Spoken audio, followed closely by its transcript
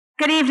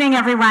Good evening,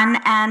 everyone,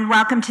 and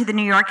welcome to the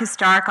New York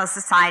Historical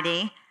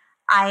Society.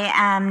 I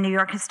am New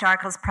York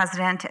Historical's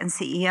president and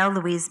CEO,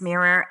 Louise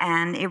Mirrer,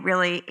 and it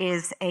really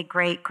is a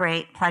great,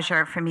 great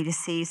pleasure for me to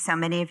see so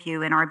many of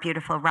you in our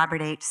beautiful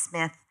Robert H.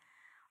 Smith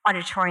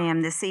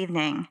auditorium this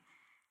evening.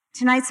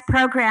 Tonight's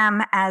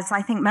program, as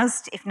I think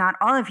most, if not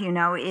all of you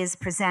know, is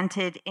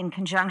presented in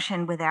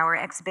conjunction with our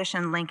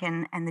exhibition,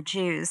 Lincoln and the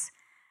Jews.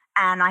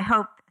 And I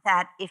hope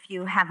that if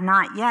you have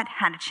not yet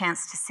had a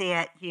chance to see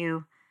it,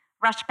 you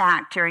rush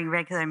back during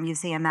regular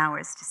museum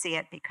hours to see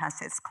it because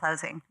it's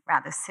closing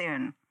rather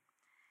soon.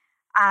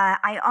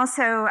 I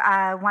also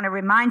want to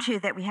remind you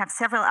that we have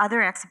several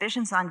other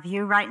exhibitions on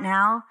view right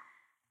now.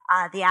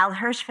 The Al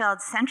Hirschfeld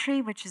Century,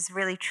 which is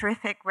really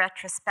terrific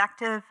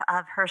retrospective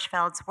of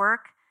Hirschfeld's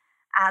work,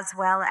 as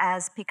well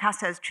as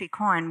Picasso's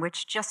Tricorn,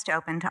 which just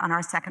opened on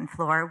our second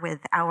floor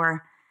with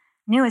our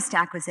newest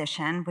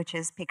acquisition, which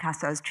is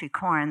Picasso's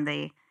Tricorn,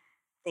 the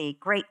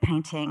great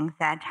painting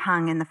that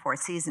hung in the Four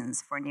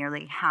Seasons for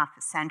nearly half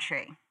a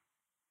century.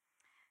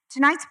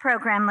 Tonight's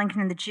program,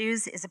 Lincoln and the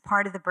Jews, is a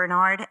part of the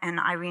Bernard and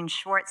Irene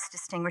Schwartz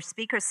Distinguished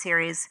Speakers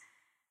Series,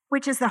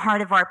 which is the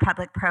heart of our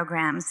public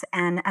programs.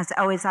 And as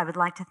always, I would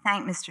like to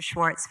thank Mr.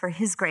 Schwartz for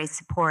his great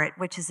support,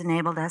 which has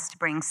enabled us to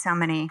bring so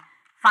many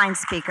fine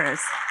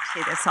speakers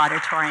to this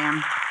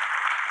auditorium.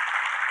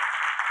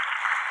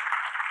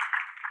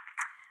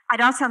 I'd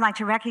also like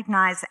to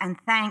recognize and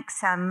thank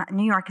some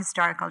New York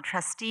Historical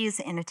trustees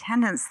in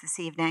attendance this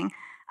evening.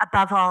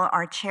 Above all,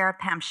 our chair,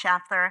 Pam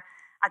Schaffler.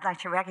 I'd like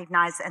to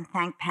recognize and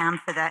thank Pam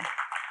for the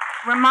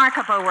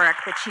remarkable work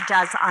that she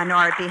does on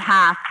our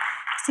behalf.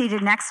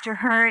 Seated next to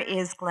her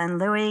is Glenn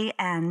Louie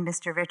and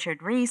Mr.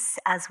 Richard Reese,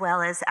 as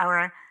well as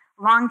our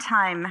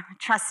longtime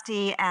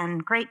trustee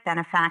and great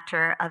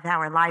benefactor of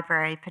our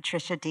library,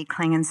 Patricia D.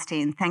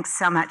 Klingenstein. Thanks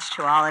so much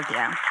to all of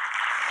you.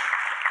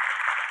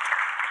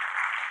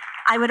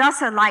 I would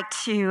also like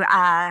to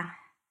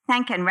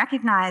thank and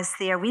recognize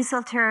Thea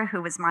Wieselter,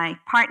 who was my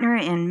partner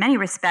in many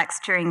respects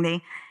during the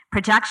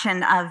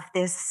production of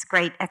this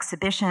great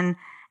exhibition,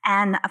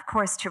 and of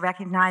course to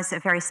recognize a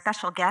very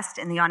special guest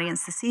in the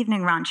audience this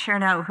evening, Ron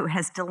Chernow, who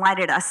has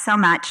delighted us so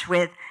much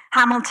with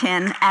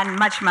Hamilton and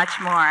much, much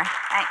more.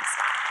 Thanks.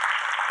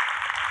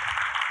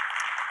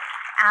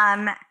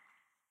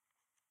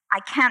 I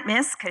can't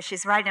miss, because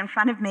she's right in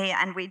front of me,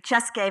 and we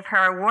just gave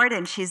her award,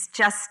 and she's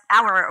just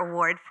our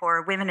award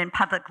for Women in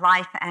Public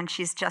Life, and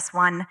she's just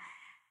won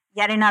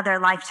yet another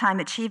Lifetime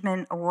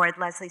Achievement Award,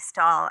 Leslie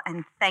Stahl,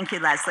 and thank you,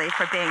 Leslie,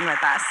 for being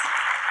with us,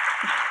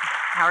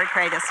 our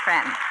greatest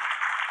friend.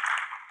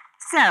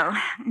 So,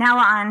 now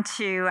on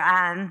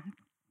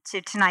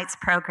to tonight's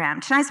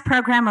program. Tonight's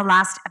program will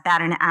last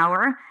about an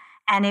hour,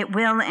 and it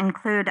will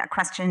include a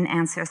question and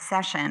answer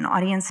session.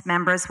 Audience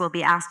members will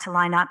be asked to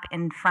line up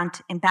in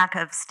back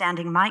of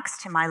standing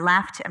mics to my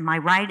left and my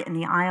right in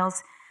the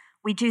aisles.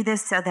 We do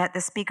this so that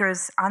the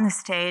speakers on the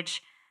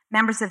stage,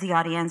 members of the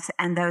audience,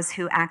 and those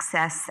who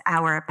access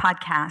our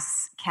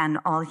podcasts can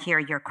all hear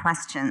your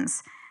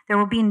questions. There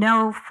will be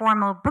no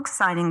formal book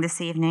signing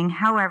this evening.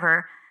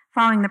 However,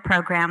 following the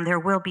program, there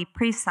will be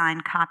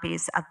pre-signed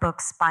copies of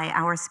books by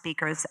our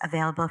speakers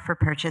available for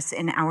purchase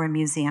in our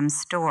museum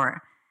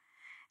store.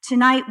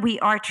 Tonight, we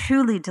are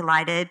truly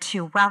delighted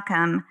to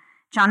welcome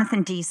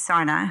Jonathan D.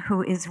 Sarna,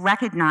 who is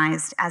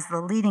recognized as the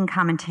leading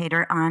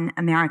commentator on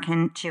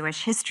American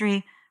Jewish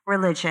history,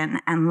 religion,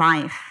 and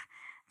life.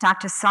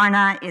 Dr.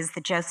 Sarna is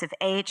the Joseph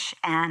H.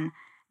 and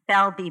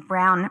Belle B.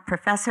 Brown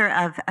Professor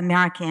of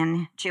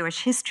American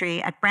Jewish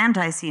History at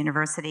Brandeis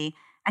University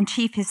and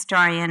Chief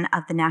Historian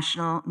of the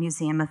National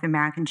Museum of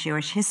American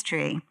Jewish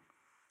History.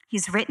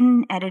 He's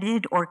written,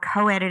 edited, or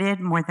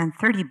co-edited more than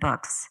 30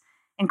 books,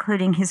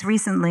 including his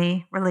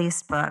recently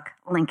released book,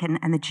 Lincoln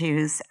and the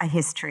Jews, A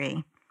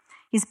History.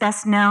 He's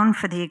best known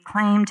for the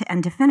acclaimed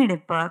and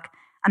definitive book,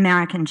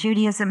 American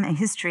Judaism, A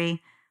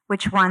History,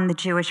 which won the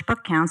Jewish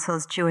Book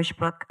Council's Jewish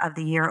Book of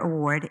the Year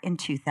Award in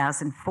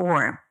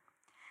 2004.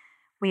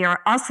 We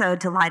are also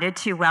delighted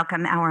to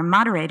welcome our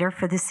moderator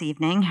for this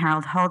evening,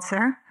 Harold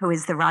Holzer, who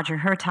is the Roger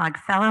Hertog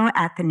Fellow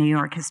at the New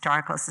York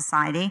Historical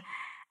Society,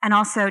 and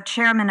also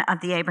chairman of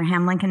the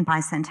Abraham Lincoln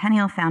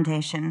Bicentennial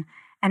Foundation,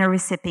 and a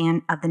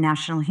recipient of the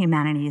National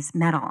Humanities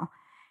Medal.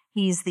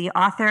 He's the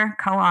author,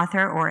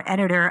 co-author, or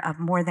editor of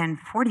more than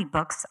 40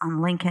 books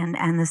on Lincoln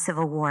and the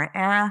Civil War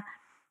era,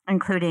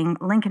 including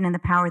Lincoln and the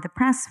Power of the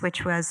Press,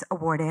 which was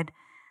awarded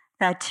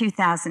the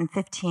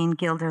 2015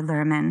 Gilder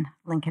Lehrman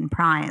Lincoln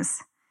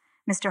Prize.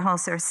 Mr.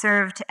 Holzer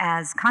served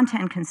as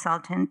content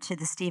consultant to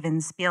the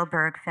Steven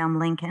Spielberg film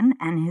Lincoln,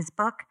 and his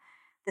book,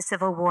 The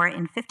Civil War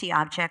in 50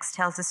 Objects,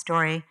 tells the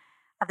story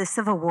of the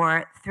Civil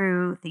War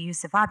through the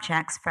use of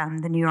objects from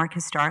the New York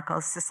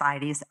Historical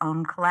Society's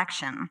own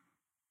collection.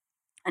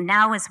 And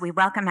now, as we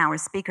welcome our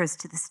speakers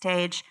to the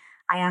stage,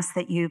 I ask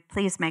that you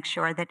please make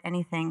sure that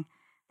anything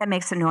that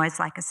makes a noise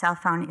like a cell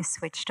phone is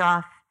switched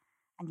off.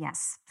 And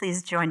yes,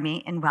 please join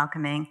me in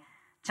welcoming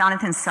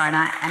Jonathan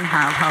Sarna and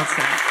Harold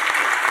Holzer.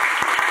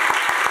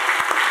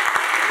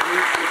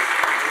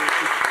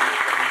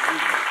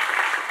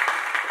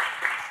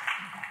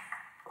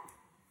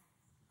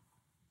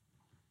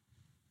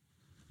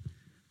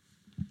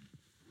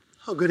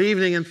 Oh, good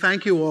evening, and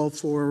thank you all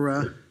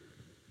for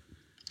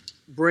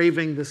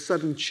braving the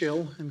sudden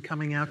chill and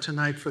coming out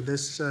tonight for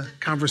this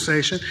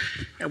conversation.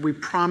 And we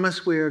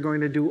promise we are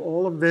going to do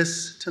all of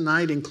this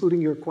tonight,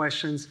 including your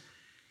questions,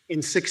 in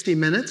 60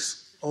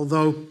 minutes,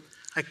 although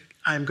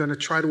I'm going to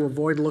try to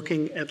avoid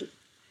looking at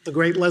the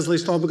great Leslie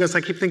Stahl because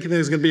I keep thinking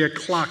there's going to be a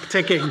clock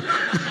ticking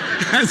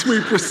as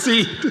we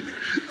proceed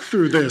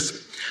through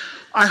this.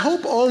 I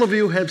hope all of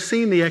you have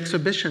seen the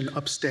exhibition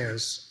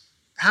upstairs.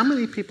 How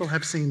many people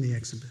have seen the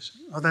exhibition?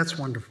 Oh, that's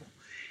wonderful.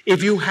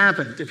 If you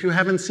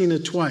haven't seen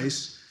it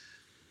twice,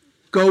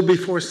 go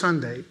before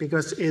Sunday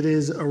because it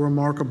is a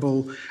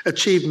remarkable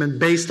achievement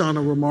based on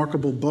a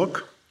remarkable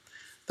book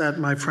that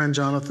my friend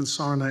Jonathan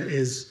Sarna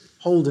is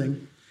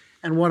holding.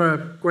 And what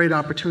a great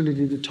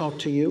opportunity to talk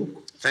to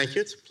you. Thank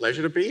you. It's a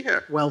pleasure to be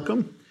here.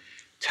 Welcome.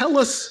 Tell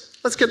us,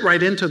 let's get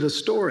right into the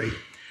story.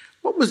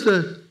 What was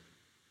the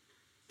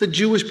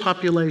Jewish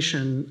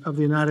population of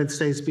the United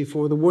States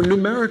before the war,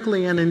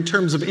 numerically and in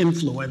terms of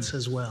influence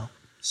as well?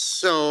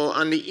 So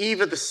on the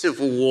eve of the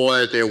Civil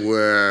War, there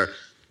were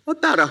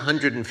about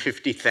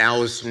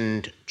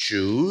 150,000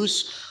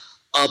 Jews.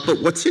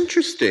 But what's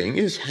interesting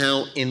is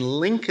how in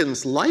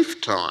Lincoln's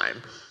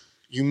lifetime,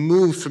 you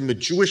move from a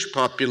Jewish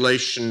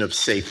population of,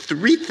 say,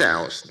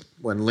 3,000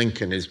 when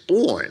Lincoln is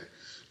born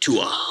to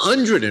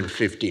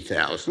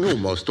 150,000,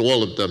 almost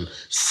all of them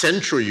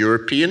Central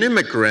European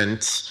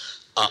immigrants,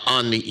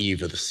 on the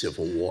eve of the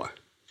Civil War.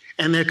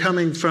 And they're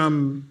coming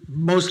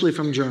mostly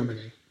from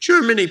Germany.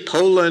 Germany,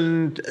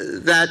 Poland,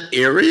 that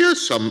area,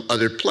 some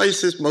other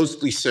places,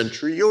 mostly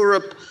Central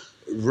Europe.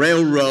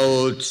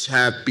 Railroads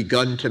have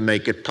begun to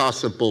make it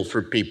possible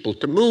for people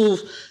to move.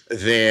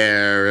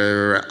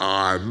 There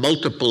are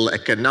multiple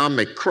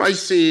economic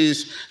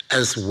crises,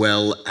 as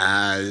well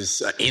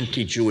as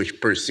anti-Jewish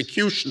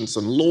persecutions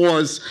and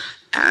laws.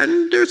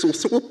 And there's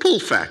also a pull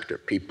factor.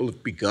 People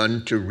have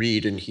begun to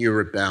read and hear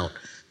about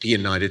the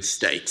United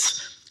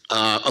States.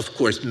 Of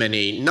course,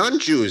 many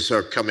non-Jews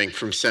are coming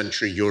from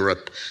Central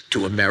Europe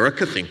to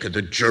America. Think of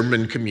the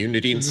German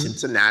community in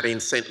Cincinnati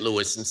and St.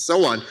 Louis and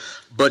so on.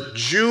 But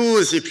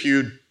Jews, if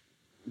you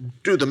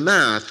do the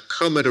math,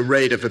 come at a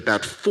rate of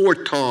about 4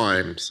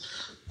 times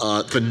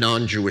the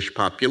non-Jewish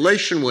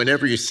population.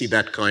 Whenever you see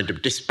that kind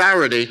of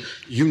disparity,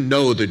 you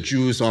know the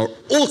Jews are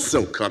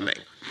also coming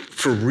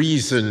for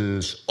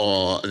reasons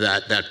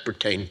that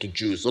pertain to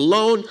Jews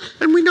alone,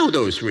 and we know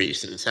those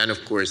reasons. And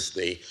of course,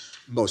 the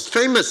most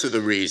famous of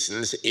the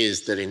reasons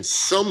is that in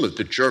some of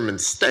the German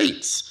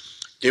states,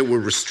 there were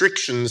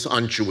restrictions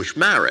on Jewish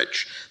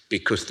marriage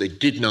because they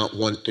did not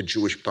want the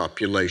Jewish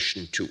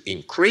population to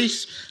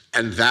increase,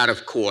 and that,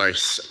 of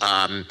course,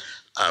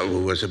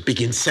 was a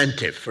big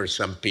incentive for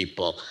some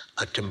people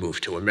to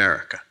move to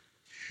America.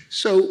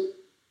 So,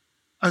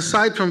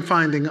 aside from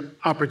finding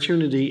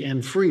opportunity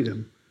and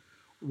freedom,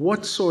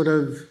 what sort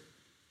of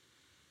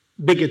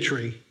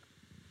bigotry,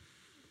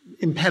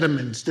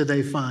 impediments did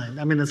they find?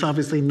 I mean, it's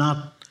obviously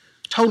not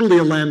totally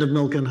a land of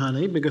milk and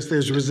honey because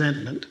there's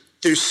resentment.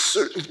 There's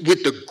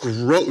with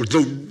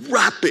the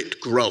rapid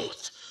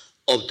growth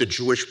of the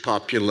Jewish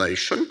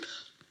population,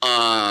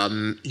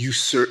 you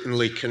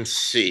certainly can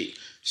see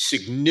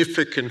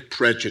significant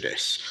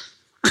prejudice.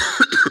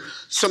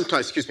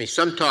 Sometimes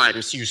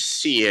you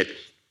see it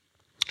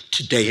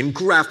today in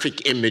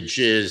graphic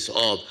images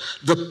of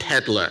the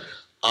peddler,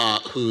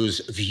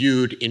 who's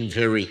viewed in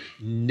very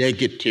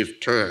negative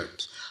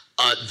terms.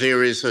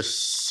 There is a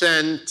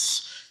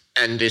sense,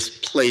 and this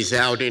plays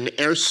out in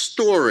our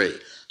story,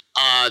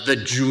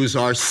 that Jews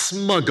are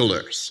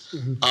smugglers,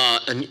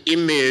 an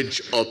image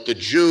of the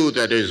Jew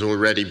that is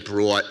already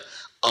brought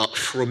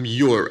from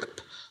Europe.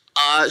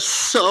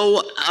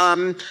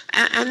 And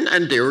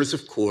there is,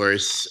 of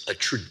course, a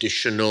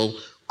traditional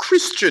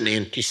Christian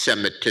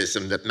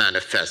anti-Semitism that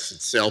manifests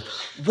itself.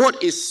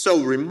 What is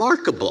so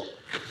remarkable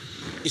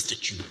is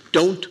that you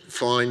don't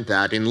find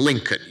that in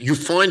Lincoln. You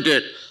find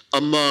it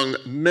among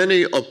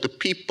many of the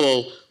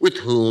people with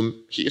whom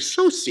he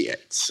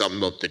associates.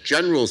 Some of the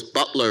generals,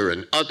 Butler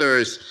and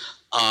others,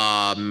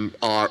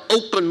 are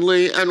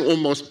openly and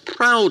almost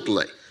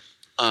proudly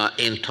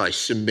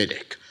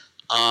anti-Semitic.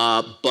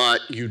 But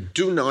you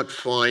do not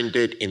find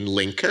it in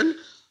Lincoln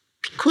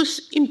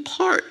because, in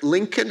part,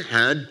 Lincoln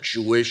had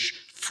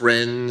Jewish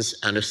friends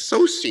and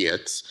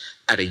associates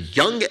at a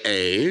young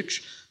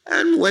age.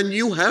 And when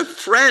you have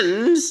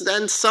friends,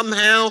 then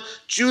somehow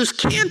Jews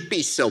can't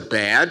be so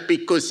bad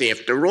because,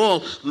 after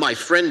all, my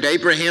friend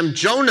Abraham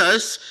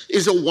Jonas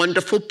is a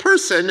wonderful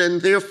person, and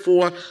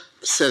therefore,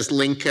 says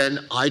Lincoln,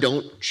 I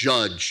don't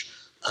judge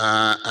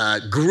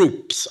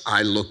groups,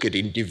 I look at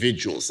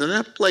individuals. And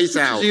that plays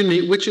out.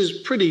 Which is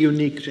pretty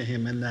unique to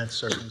him in that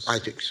circumstance. I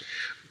think so.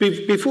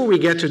 Before we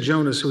get to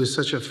Jonas, who is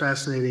such a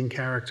fascinating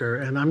character,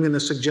 and I'm going to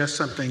suggest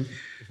something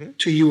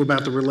to you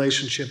about the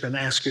relationship and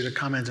ask you to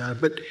comment on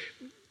it, but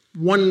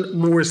one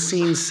more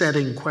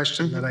scene-setting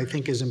question that I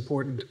think is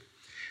important.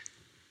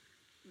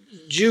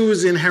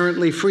 Jews,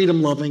 inherently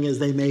freedom-loving as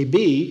they may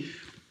be,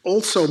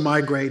 also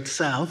migrate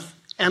south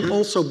and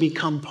also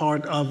become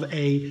part of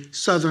a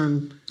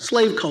southern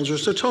slave culture.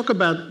 So talk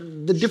about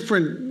the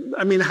different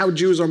how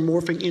Jews are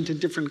morphing into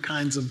different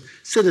kinds of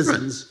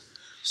citizens. Right.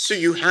 So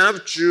you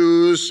have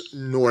Jews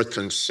north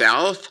and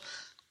south.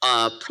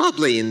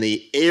 Probably in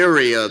the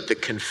area of the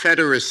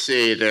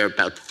Confederacy, there are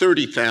about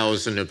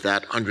 30,000 of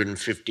that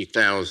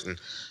 150,000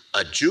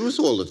 Jews.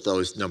 All of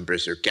those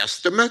numbers are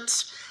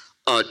guesstimates.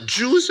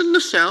 Jews in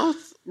the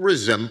South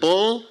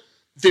resemble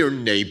their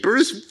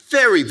neighbors.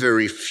 Very,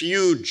 very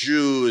few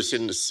Jews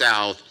in the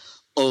South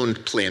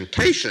owned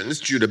plantations.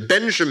 Judah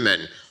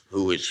Benjamin,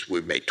 who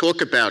we may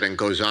talk about and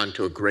goes on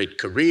to a great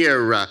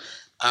career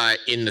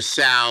in the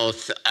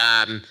South,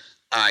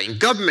 in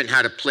government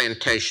had a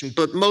plantation,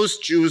 but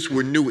most Jews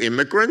were new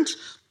immigrants,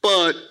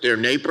 but their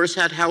neighbors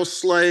had house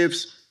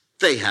slaves.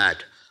 They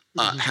had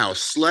house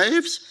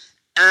slaves.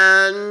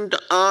 And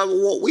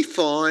what we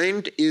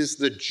find is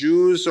the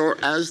Jews are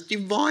as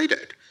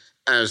divided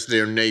as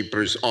their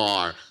neighbors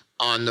are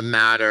on the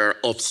matter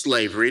of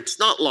slavery. It's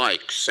not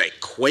like, say,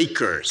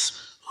 Quakers,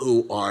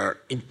 who are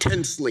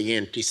intensely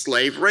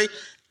anti-slavery,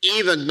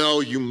 even though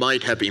you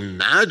might have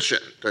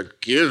imagined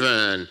that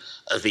given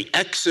the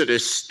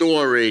Exodus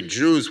story,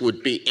 Jews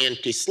would be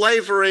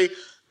anti-slavery.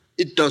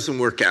 It doesn't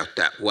work out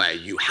that way.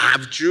 You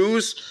have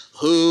Jews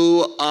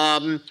who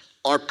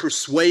are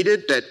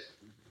persuaded that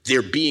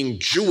their being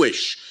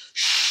Jewish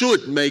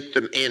should make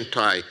them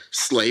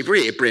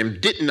anti-slavery. Abraham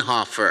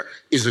Dittenhofer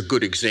is a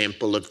good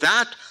example of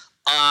that.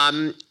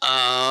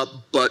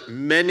 But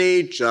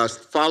many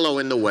just follow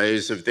in the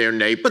ways of their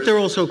neighbors. But they're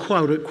also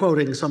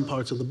quoting some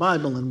parts of the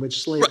Bible in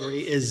which slavery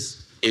is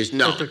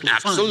no,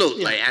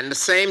 absolutely. Yeah. And the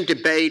same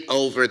debate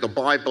over the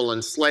Bible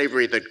and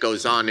slavery that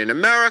goes on in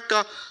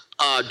America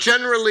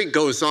generally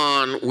goes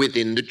on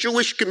within the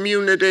Jewish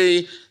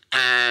community.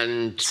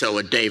 And so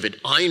a David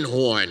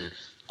Einhorn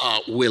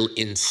will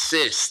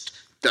insist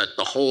that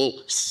the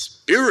whole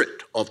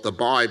spirit of the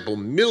Bible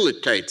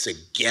militates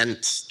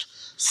against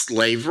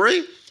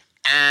slavery.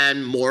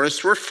 And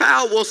Morris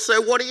Rafal will say,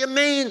 what do you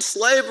mean?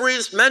 Slavery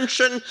is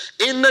mentioned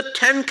in the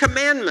Ten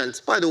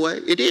Commandments. By the way,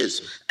 it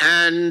is.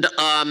 And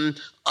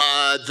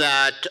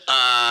that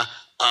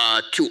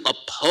to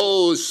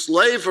oppose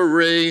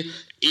slavery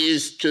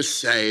is to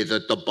say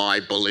that the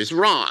Bible is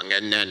wrong.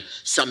 And then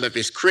some of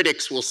his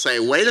critics will say,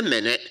 wait a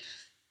minute,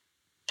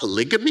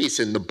 polygamy is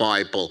in the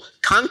Bible.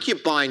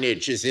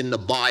 Concubinage is in the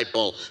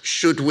Bible.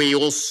 Should we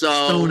also...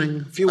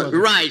 Stoning, a few others.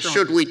 Right.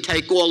 Should we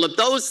take all of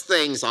those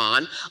things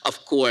on?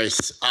 Of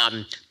course,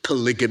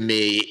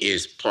 polygamy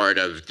is part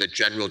of the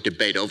general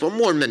debate over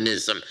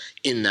Mormonism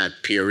in that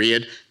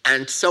period.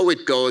 And so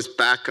it goes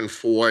back and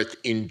forth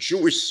in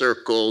Jewish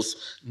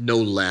circles, no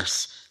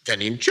less than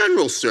in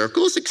general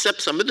circles,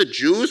 except some of the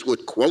Jews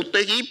would quote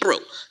the Hebrew.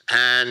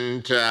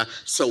 And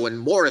so when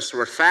Morris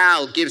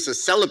Rafal gives a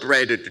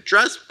celebrated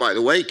address, by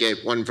the way, he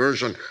gave one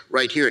version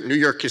right here at New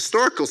York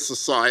Historical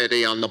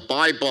Society on the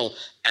Bible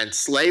and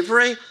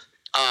slavery,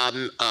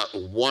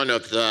 one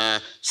of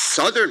the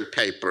Southern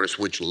papers,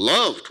 which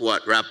loved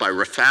what Rabbi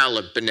Rafal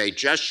of B'nai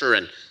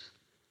Jeshurun,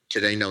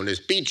 today known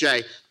as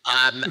BJ,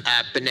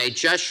 B'nai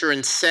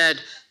Jeshurun said,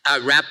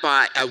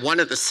 one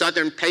of the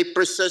Southern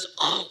papers says,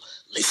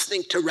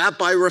 listening to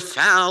Rabbi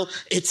Rafal,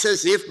 it's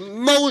as if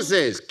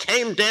Moses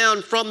came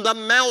down from the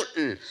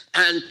mountain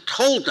and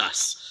told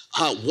us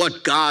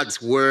what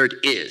God's word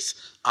is.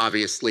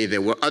 Obviously,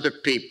 there were other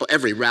people.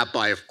 Every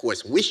rabbi, of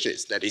course,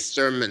 wishes that his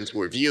sermons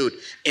were viewed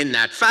in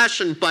that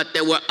fashion, but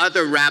there were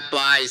other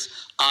rabbis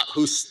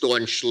who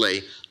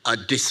staunchly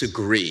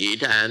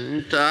disagreed.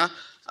 And so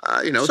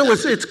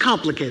it's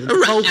complicated. The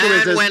right. culture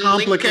is and when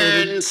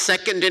complicated. Lincoln's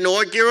second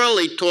inaugural,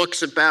 he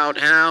talks about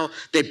how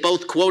they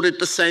both quoted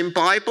the same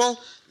Bible.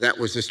 That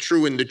was as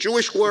true in the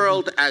Jewish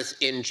world as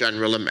in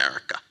general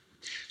America.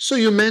 So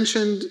you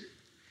mentioned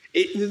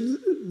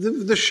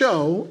the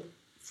show,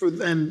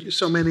 and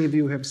so many of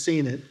you have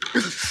seen it.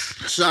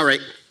 Sorry.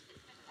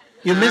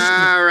 You missed it.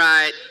 All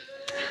right.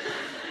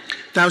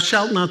 Thou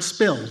shalt not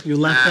spill. You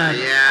left that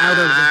out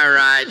of it. All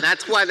right.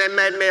 That's why they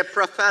made me a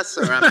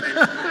professor. I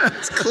mean,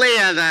 it's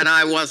clear that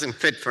I wasn't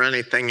fit for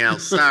anything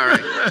else.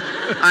 Sorry.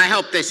 I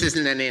hope this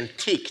isn't an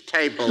antique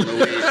table,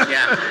 Louise.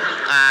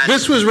 Yeah.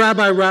 This was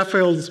Rabbi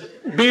Raphael's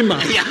bima.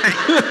 Yeah.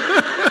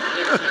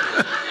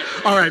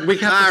 All right, we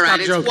have to stop All right,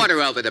 joking. it's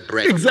water over the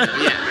bridge.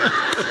 Exactly. Yeah.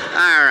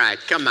 All right,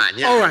 come on.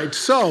 Yeah. All right,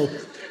 so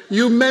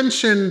you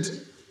mentioned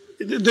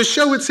the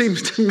show, it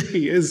seems to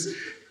me, is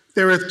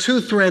there are two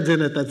threads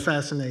in it that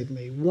fascinate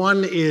me.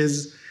 One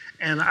is,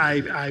 and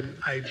I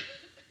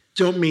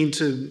don't mean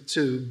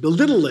to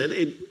belittle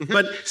it,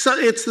 but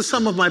it's the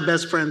Some of My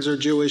Best Friends Are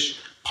Jewish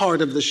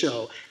part of the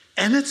show.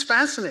 And it's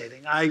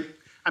fascinating. I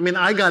mean,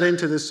 I got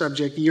into this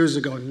subject years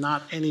ago,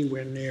 not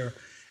anywhere near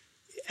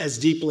as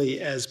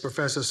deeply as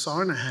Professor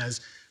Sarna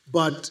has,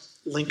 but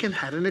Lincoln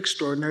had an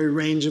extraordinary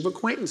range of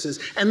acquaintances.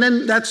 And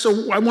then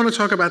so I want to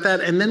talk about that,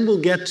 and then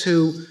we'll get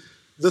to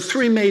the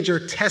three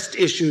major test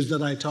issues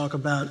that I talk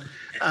about,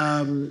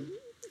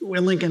 where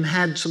Lincoln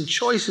had some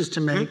choices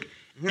to make,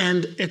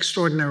 and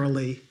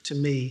extraordinarily, to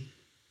me,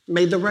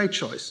 made the right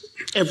choice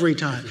every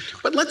time.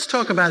 But let's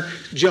talk about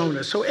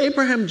Jonas. So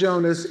Abraham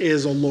Jonas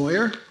is a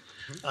lawyer.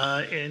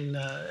 in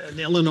an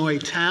Illinois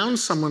town,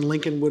 someone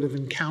Lincoln would have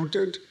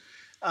encountered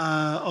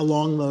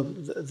along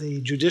the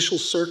judicial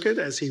circuit,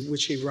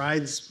 which he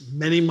rides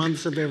many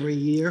months of every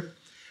year.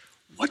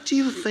 What do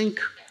you think?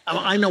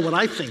 I know what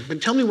I think,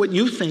 but tell me what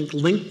you think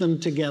linked them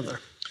together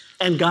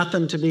and got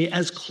them to be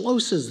as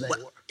close as they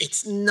were.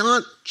 It's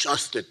not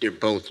just that they're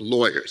both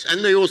lawyers,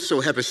 and they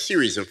also have a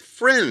series of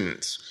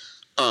friends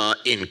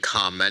in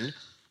common,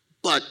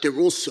 but they're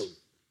also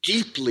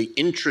deeply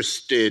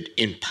interested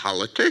in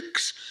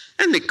politics,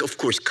 and they, of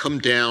course, come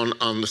down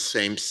on the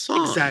same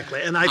side.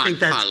 Exactly, and I think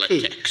that's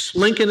politics. Key.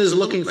 Lincoln is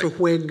looking for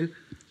Whig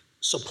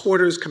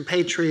supporters,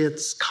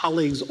 compatriots,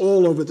 colleagues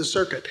all over the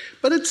circuit.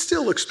 But it's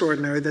still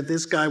extraordinary that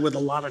this guy with a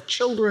lot of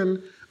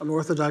children, an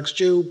Orthodox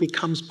Jew,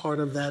 becomes part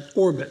of that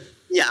orbit.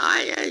 Yeah,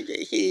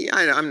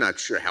 I'm not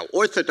sure how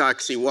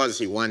orthodox he was.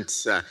 He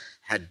once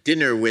had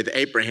dinner with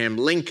Abraham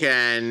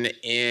Lincoln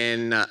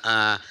in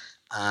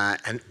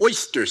an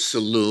oyster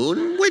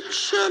saloon,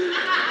 which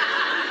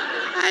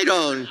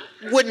I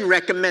wouldn't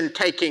recommend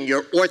taking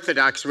your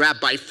Orthodox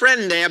rabbi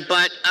friend there,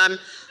 but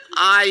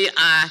I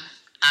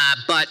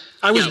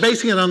was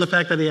basing it on the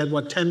fact that he had,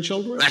 10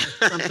 children?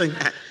 Something.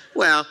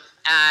 Well,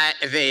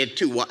 they had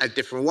two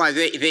different wives.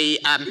 In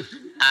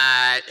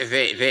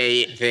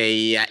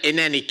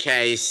any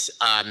case,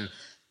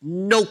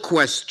 no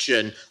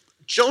question,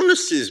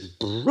 Jonas's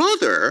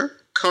brother,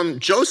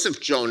 Joseph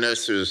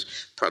Jonas, who's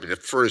probably the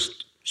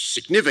first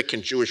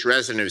significant Jewish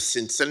resident of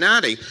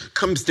Cincinnati,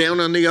 comes down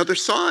on the other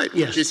side,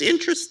 which is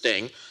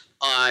interesting.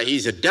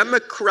 He's a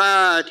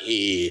Democrat.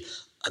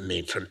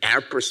 From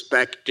our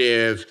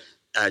perspective,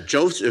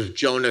 Joseph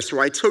Jonas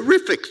writes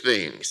horrific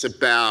things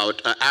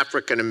about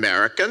African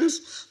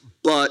Americans,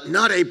 but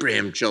not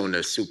Abraham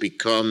Jonas, who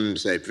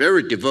becomes a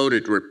very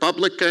devoted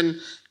Republican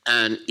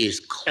and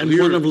is clear. And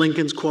one of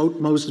Lincoln's, quote,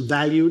 most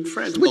valued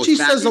friends, which he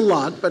says a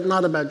lot, but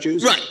not about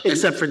Jews, right,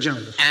 except for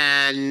Jonas.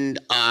 And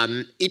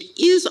it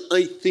is,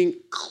 I think,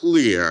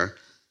 clear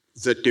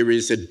that there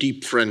is a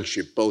deep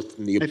friendship, both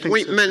in the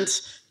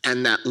appointments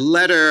and that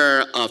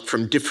letter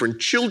from different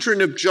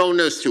children of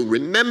Jonas who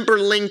remember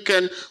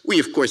Lincoln. We,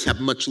 of course, have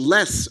much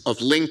less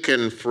of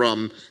Lincoln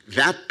from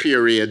that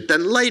period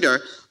than later.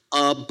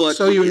 But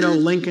so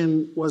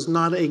Lincoln was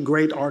not a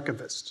great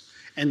archivist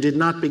and did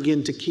not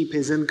begin to keep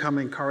his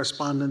incoming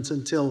correspondence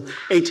until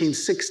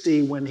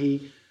 1860 when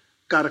he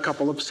got a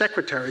couple of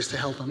secretaries to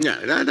help him.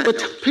 But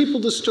tell people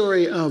the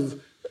story of,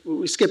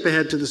 we skip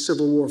ahead to the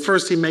Civil War.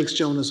 First, he makes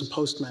Jonas a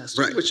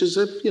postmaster, which is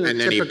a and then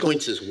typical, he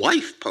appoints his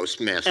wife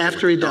postmaster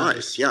after he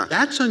dies. Yeah,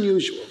 that's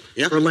unusual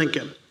for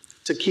Lincoln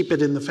to keep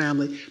it in the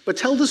family. But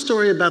tell the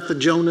story about the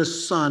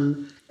Jonas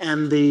son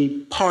and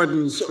the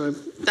pardons.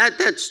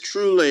 That's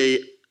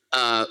truly.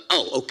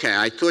 Okay.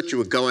 I thought you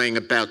were going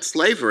about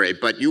slavery,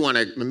 but you want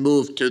to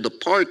move to the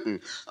pardon.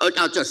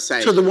 I'll just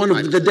say. So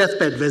the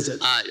deathbed visit.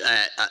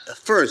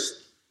 First.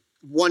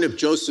 One of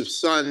Joseph's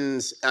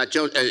sons,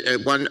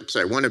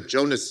 one of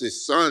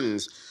Jonas's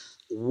sons,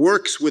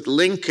 works with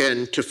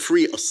Lincoln to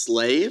free a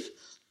slave,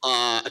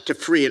 to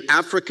free an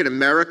African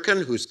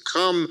American who's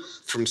come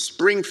from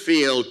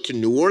Springfield to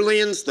New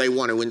Orleans. They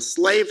want to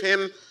enslave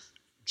him.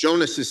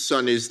 Jonas's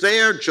son is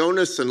there.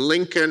 Jonas and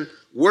Lincoln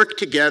work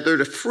together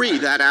to free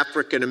that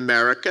African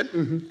American.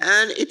 Mm-hmm.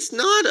 And it's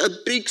not a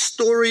big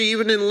story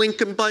even in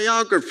Lincoln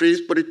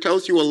biographies, but it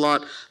tells you a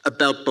lot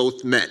about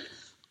both men.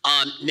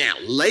 Now,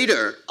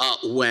 later,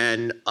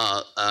 when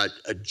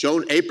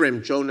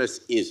Abraham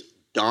Jonas is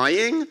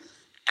dying,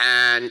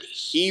 and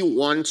he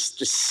wants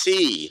to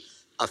see,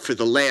 for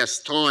the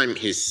last time,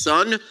 his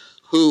son,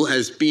 who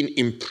has been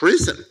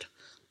imprisoned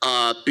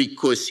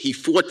because he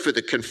fought for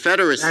the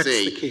Confederacy. That's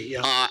the key,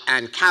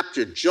 and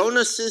captured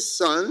Jonas's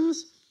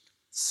sons.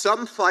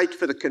 Some fight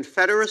for the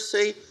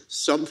Confederacy,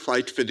 some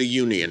fight for the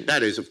Union.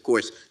 That is, of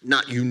course,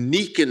 not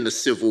unique in the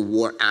Civil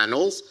War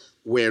annals,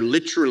 where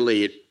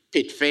literally it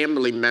pit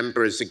family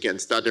members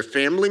against other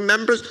family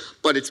members,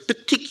 but it's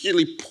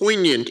particularly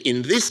poignant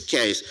in this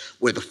case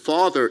where the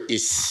father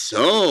is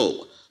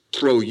so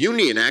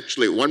pro-Union,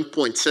 actually at one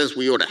point says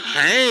we ought to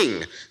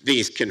hang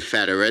these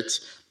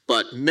Confederates,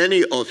 but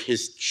many of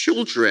his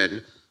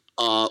children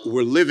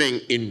were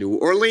living in New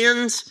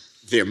Orleans.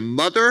 Their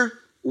mother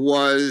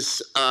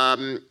was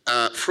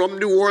from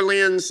New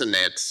Orleans, and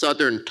they had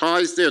Southern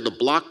ties there, the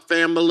Block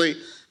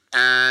family,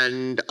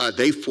 and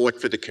they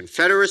fought for the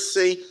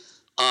Confederacy.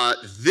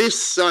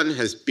 This son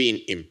has been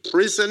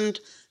imprisoned,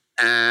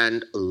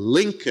 and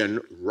Lincoln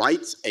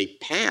writes a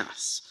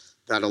pass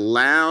that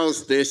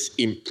allows this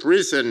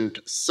imprisoned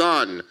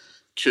son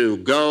to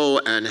go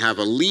and have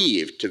a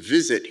leave to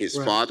visit his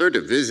father, to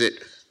visit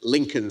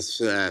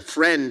Lincoln's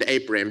friend,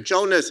 Abraham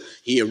Jonas.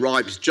 He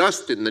arrives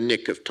just in the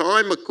nick of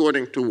time,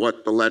 according to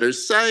what the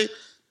letters say,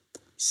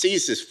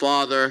 sees his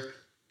father.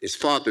 His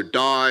father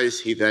dies.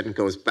 He then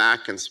goes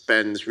back and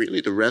spends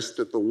really the rest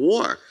of the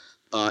war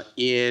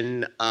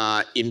in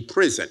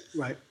prison.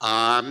 Right.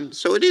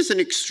 So it is an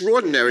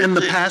extraordinary And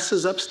the thing. pass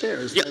is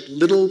upstairs, that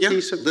little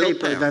piece of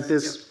paper that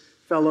this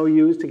fellow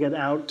used to get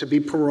out, to be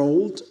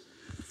paroled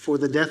for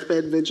the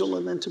deathbed vigil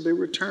and then to be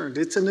returned.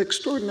 It's an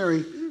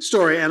extraordinary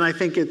story, and I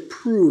think it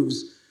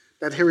proves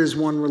that here is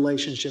one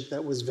relationship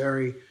that was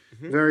very,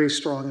 very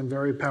strong and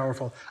very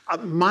powerful.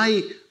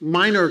 My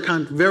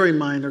very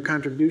minor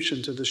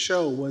contribution to the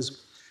show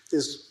was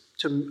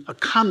a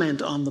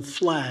comment on the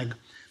flag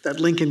that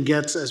Lincoln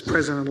gets as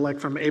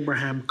president-elect from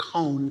Abraham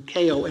Cohn,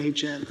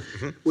 K-O-H-N,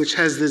 which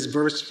has this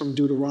verse from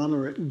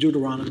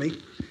Deuteronomy.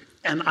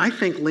 And I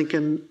think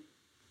Lincoln,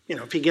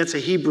 if he gets a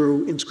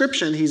Hebrew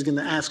inscription, he's going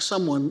to ask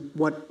someone,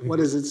 what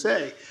does it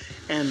say?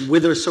 And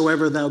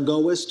whithersoever thou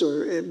goest,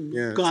 or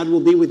God will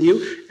be with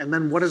you. And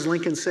then what does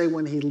Lincoln say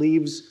when he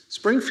leaves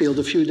Springfield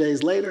a few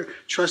days later?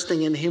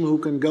 Trusting in him who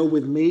can go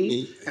with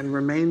me and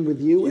remain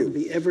with you and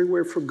be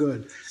everywhere for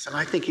good. And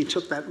I think he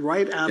took that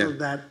right out of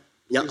that.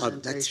 Yeah,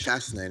 that's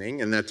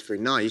fascinating, and that's very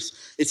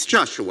nice. It's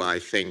Joshua, I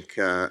think,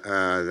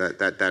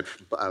 that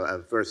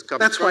verse comes.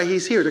 That's why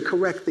he's here, to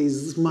correct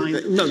these minor.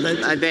 It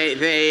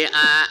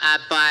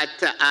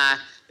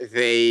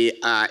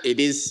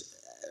is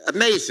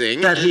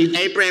amazing that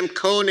Abraham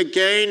Cohn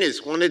again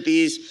is one of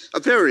these, a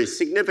very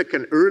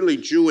significant early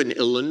Jew in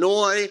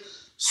Illinois,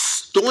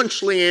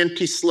 staunchly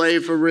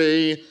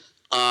anti-slavery,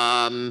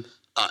 and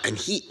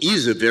he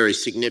is a very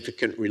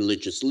significant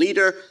religious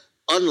leader.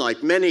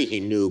 Unlike many, he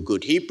knew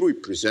good Hebrew. He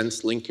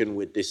presents Lincoln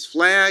with this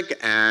flag,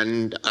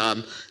 and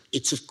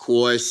it's, of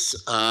course,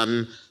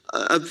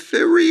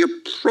 very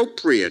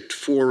appropriate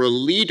for a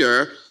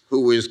leader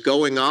who is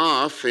going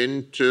off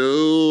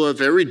into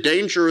very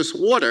dangerous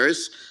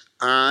waters.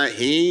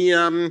 He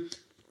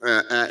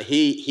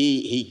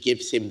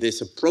gives him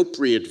this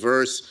appropriate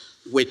verse,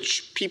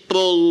 which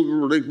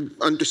people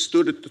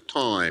understood at the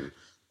time.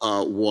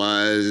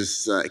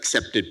 Was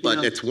accepted,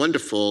 but it's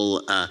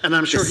wonderful. And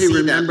I'm sure he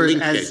remembered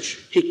as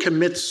he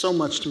commits so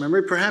much to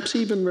memory. Perhaps he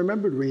even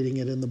remembered reading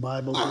it in the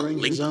Bible during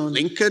his own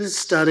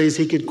studies.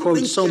 He could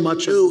quote so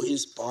much. Lincoln knew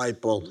his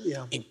Bible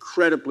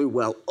incredibly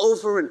well.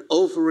 Over and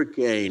over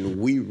again,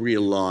 we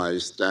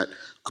realized that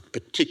a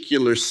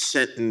particular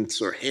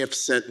sentence or half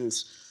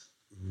sentence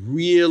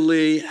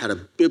really had a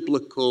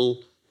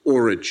biblical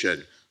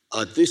origin.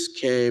 This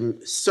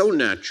came so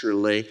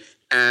naturally.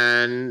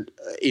 And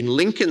in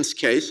Lincoln's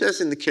case,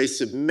 as in the case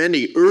of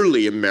many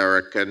early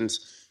Americans,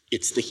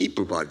 it's the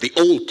Hebrew Bible, the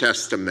Old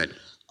Testament,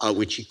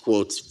 which he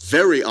quotes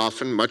very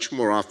often, much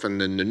more often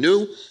than the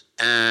New,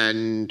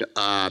 and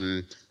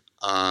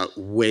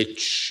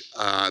which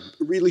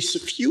really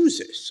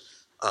suffuses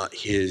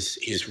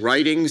his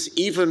writings,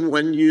 even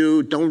when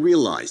you don't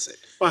realize it.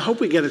 Well, I hope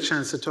we get a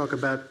chance to talk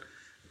about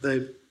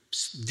the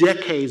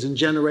decades and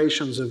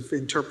generations of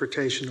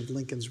interpretation of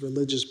Lincoln's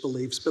religious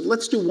beliefs. But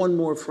let's do one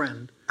more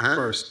friend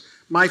first.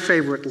 My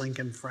favorite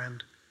Lincoln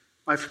friend,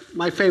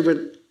 my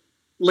favorite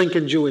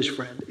Lincoln Jewish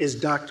friend is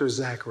Dr.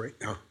 Zachary.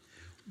 Oh.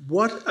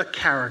 What a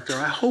character.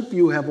 I hope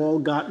you have all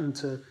gotten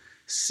to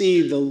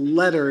see the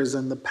letters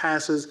and the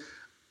passes.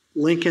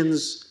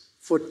 Lincoln's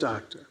foot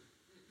doctor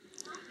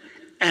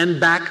and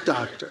back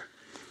doctor,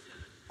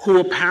 who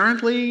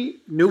apparently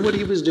knew what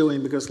he was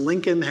doing because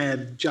Lincoln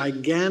had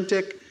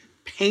gigantic,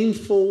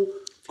 painful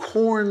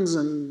corns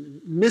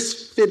and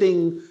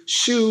misfitting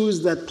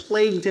shoes that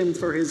plagued him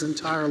for his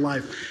entire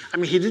life. I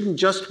mean, he didn't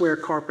just wear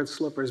carpet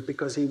slippers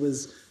because he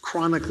was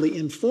chronically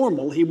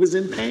informal. He was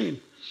in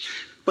pain.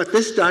 But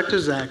this Dr.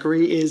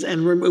 Zachary is,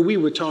 and we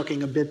were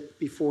talking a bit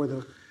before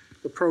the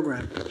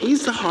program,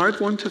 he's the hard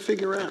one to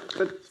figure out.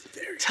 But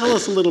tell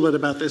us a little bit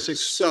about this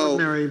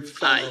extraordinary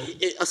fellow.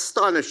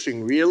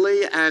 Astonishing,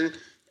 really. And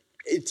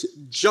it's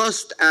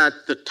just at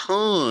the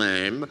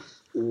time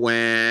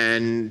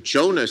when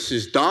Jonas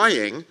is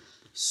dying.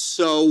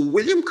 So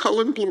William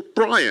Cullen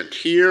Bryant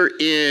here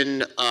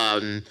in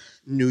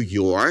New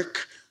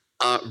York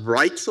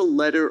writes a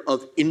letter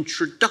of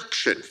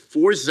introduction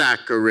for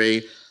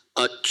Zachary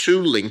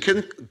to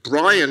Lincoln.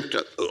 Bryant,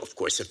 of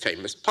course, a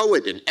famous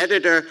poet and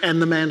editor.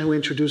 And the man who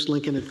introduced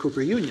Lincoln at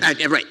Cooper Union.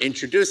 Right,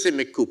 introduced him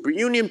at Cooper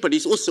Union, but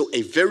he's also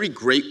a very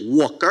great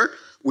walker,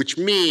 which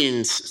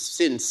means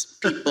since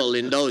people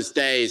in those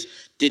days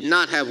did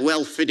not have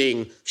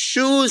well-fitting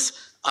shoes,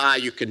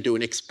 you can do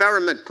an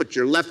experiment, put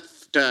your left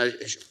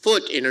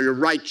foot in your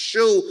right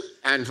shoe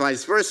and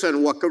vice versa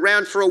and walk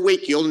around for a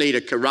week. You'll need a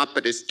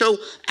chiropodist too.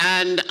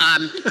 And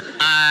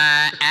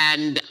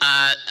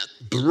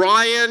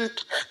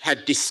Bryant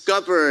had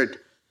discovered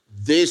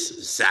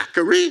this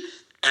Zachary,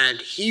 and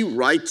he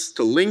writes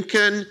to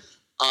Lincoln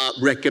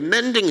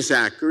recommending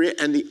Zachary,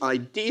 and the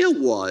idea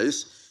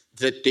was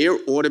that there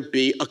ought to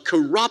be a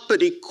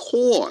chiropody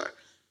corps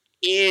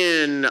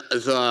in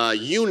the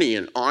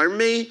Union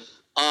Army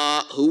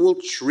who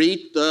will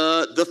treat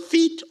the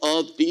feet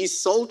of these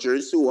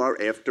soldiers who are,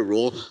 after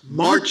all,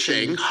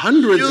 marching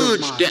hundreds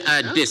huge of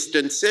miles.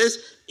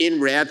 Distances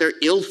in rather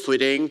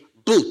ill-fitting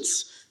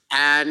boots.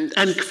 And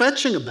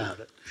kvetching about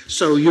it.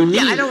 So you need...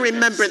 Yeah, I don't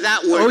remember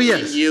that word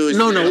being used.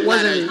 No, it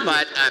wasn't.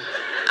 But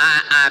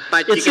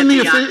it's in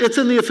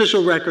the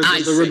official records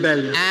of the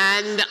rebellion.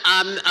 And,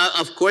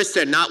 of course,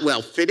 they're not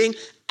well-fitting.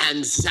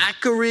 And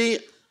Zachary,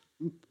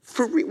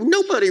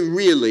 nobody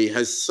really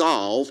has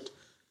solved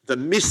the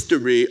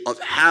mystery of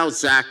how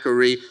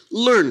Zachary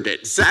learned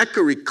it.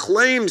 Zachary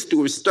claims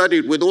to have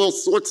studied with all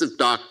sorts of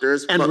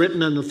doctors. And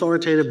written an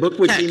authoritative book,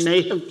 which he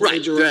may have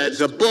plagiarized.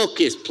 Right. The book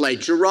is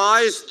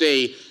plagiarized.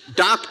 The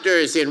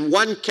doctors in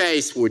one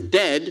case were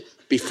dead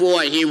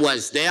before he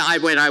was there. I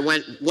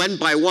went one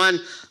by one.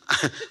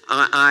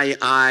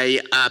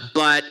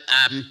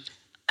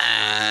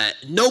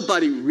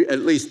 Nobody, at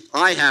least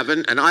I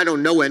haven't, and I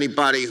don't know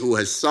anybody who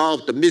has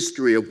solved the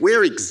mystery of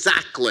where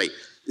exactly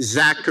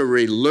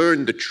Zachary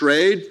learned the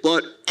trade,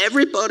 but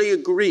everybody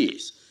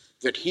agrees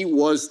that he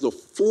was the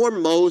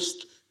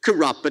foremost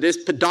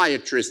chiropodist,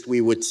 podiatrist,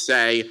 we would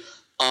say,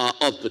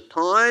 of the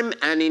time,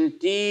 and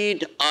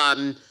indeed,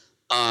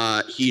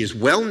 he is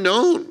well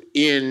known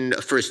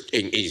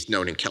he's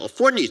known in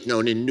California, he's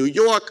known in New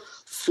York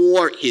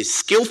for his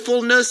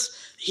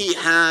skillfulness. He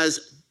has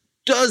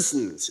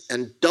dozens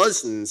and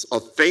dozens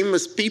of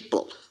famous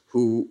people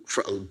who,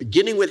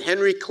 beginning with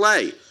Henry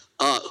Clay,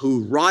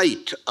 who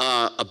write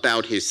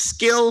about his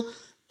skill.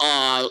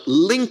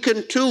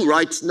 Lincoln, too,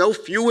 writes no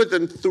fewer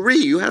than 3.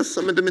 You have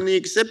some of them in the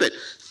exhibit.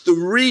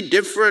 3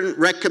 different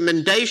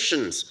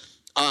recommendations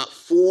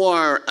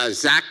for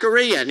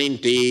Zachary, and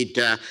indeed,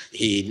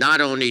 he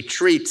not only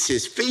treats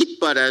his feet,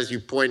 but as you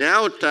point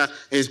out,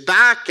 his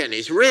back and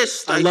his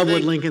wrist. I love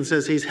what Lincoln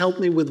says. He's helped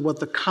me with what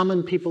the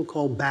common people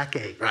call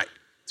backache. Right.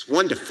 It's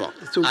wonderful.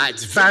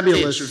 It's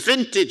fabulous.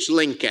 Vintage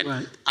Lincoln.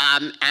 Right.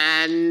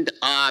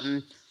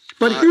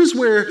 But here's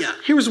where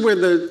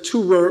the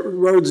 2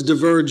 roads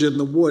diverge in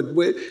the wood.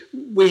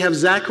 We have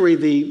Zachary,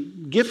 the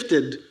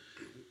gifted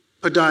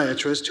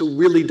podiatrist, who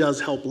really does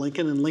help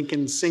Lincoln, and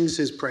Lincoln sings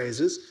his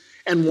praises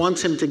and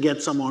wants him to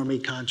get some Army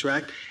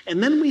contract.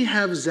 And then we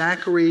have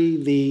Zachary,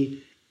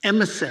 the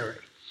emissary,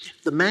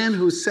 the man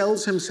who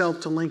sells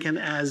himself to Lincoln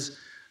as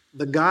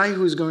the guy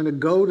who's going to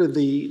go to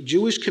the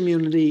Jewish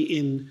community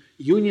in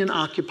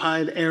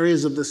Union-occupied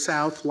areas of the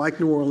South, like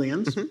New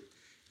Orleans,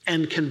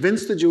 and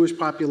convince the Jewish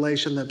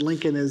population that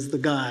Lincoln is the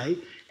guy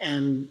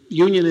and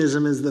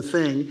unionism is the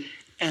thing.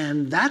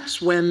 And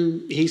that's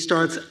when he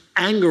starts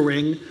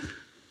angering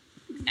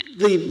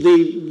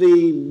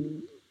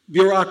the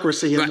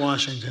bureaucracy in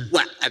Washington.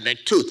 Well, I mean,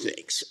 2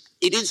 things.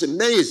 It is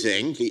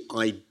amazing, the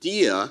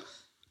idea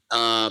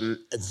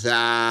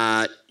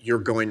that you're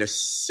going to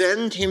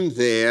send him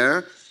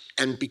there,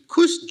 and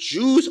because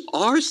Jews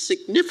are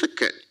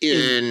significant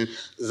in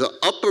the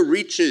upper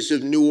reaches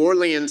of New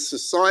Orleans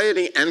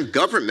society and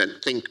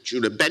government, think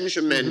Judah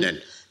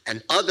Benjamin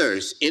and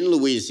others in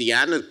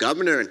Louisiana,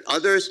 governor and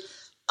others,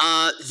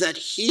 that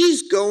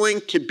he's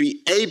going to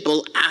be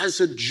able, as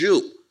a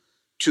Jew,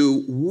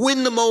 to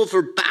win them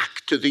over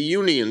back to the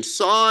Union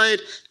side,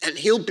 and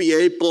he'll be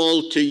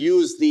able to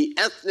use the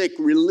ethnic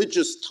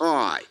religious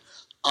tie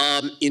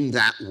in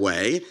that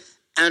way.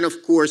 And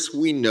of course,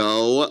 we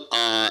know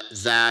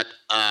that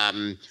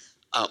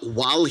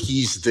while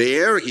he's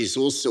there, he's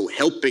also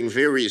helping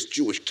various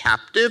Jewish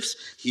captives.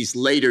 He's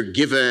later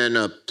given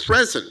a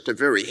present, a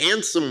very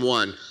handsome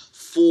one,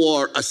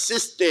 for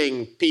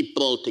assisting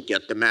people to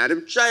get them out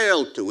of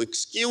jail, to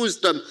excuse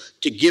them,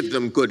 to give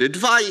them good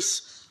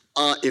advice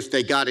if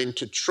they got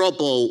into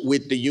trouble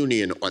with the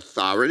Union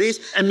authorities.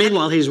 And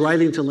meanwhile, he's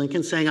writing to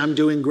Lincoln saying, I'm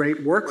doing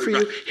great work for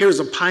you.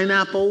 Here's a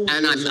pineapple.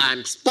 And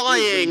I'm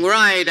spying,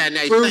 right? And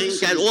I think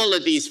that all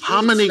of these fruits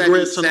hominy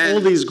grits and all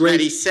these great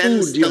that he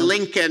sends food, to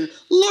Lincoln,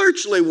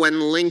 largely when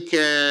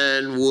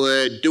Lincoln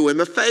would do him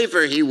a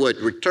favor, he would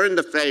return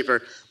the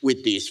favor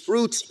with these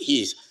fruits.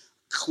 He's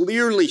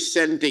clearly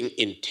sending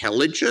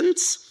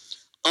intelligence.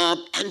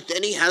 And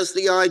then he has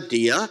the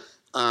idea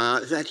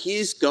that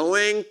he's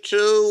going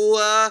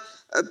to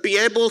be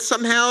able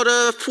somehow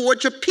to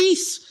forge a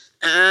peace.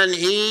 And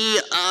he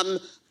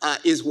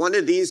is one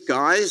of these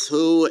guys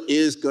who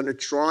is going to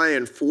try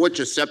and forge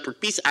a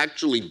separate peace,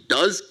 actually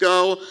does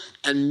go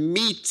and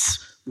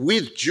meets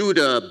with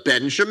Judah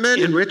Benjamin.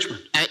 In Richmond.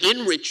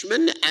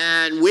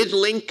 And with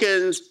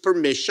Lincoln's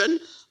permission.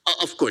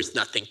 Of course,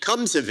 nothing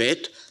comes of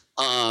it.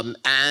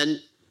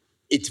 And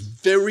it's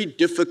very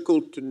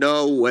difficult to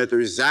know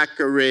whether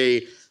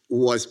Zachary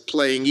was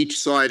playing each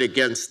side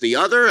against the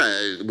other,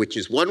 which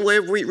is one way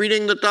of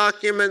reading the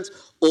documents,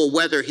 or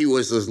whether he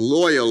was as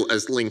loyal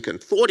as Lincoln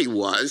thought he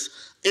was.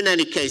 In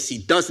any case, he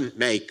doesn't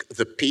make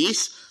the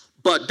peace.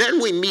 But then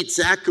we meet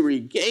Zachary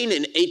again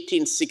in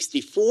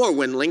 1864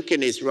 when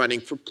Lincoln is running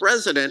for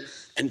president,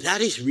 and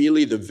that is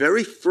really the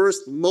very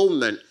first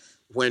moment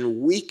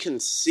when we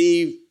can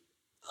see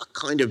a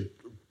kind of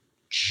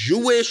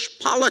Jewish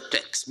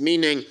politics,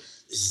 meaning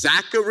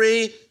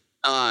Zachary,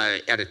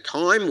 at a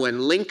time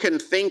when Lincoln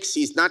thinks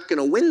he's not going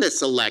to win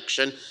this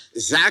election,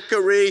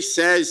 Zachary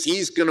says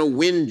he's going to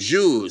win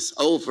Jews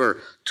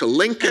over to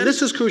Lincoln. And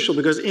this is crucial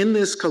because in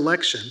this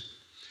collection,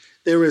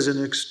 there is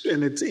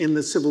and it's in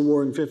the Civil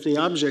War and 50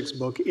 Objects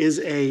book, is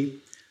a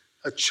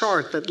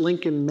chart that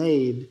Lincoln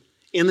made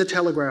in the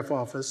telegraph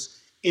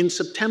office in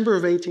September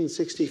of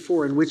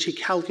 1864, in which he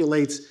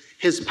calculates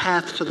his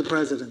path to the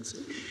presidency.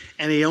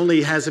 and he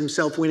only has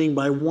himself winning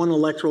by one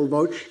electoral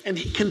vote, and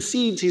he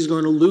concedes he's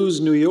going to lose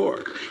New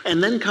York.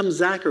 And then comes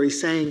Zachary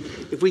saying,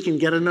 if we can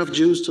get enough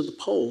Jews to the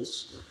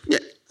polls. Yeah.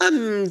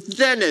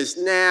 Then as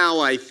now,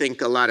 I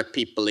think a lot of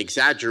people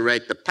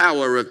exaggerate the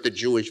power of the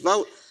Jewish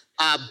vote.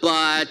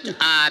 But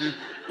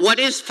what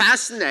is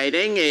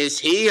fascinating is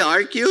he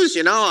argues,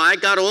 I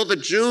got all the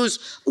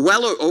Jews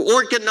well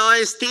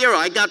organized here.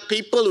 I got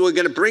people who are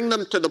going to bring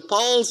them to the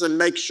polls and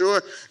make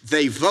sure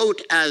they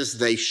vote as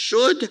they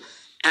should.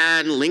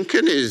 And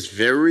Lincoln is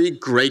very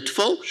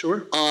grateful.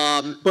 Sure.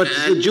 But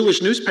the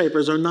Jewish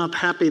newspapers are not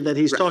happy that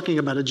he's talking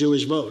about a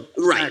Jewish vote.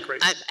 Right.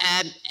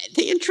 And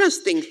the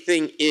interesting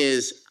thing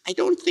is, I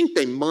don't think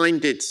they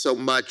minded so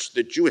much,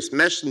 the Jewish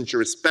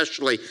messenger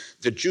especially,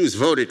 the Jews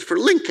voted for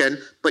Lincoln,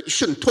 but you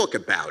shouldn't talk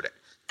about it.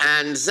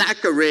 And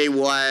Zachary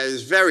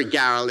was very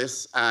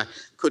garrulous,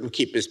 couldn't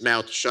keep his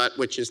mouth shut,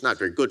 which is not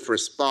very good for a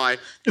spy.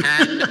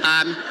 And,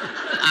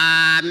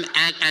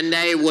 and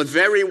they were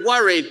very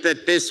worried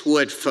that this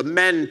would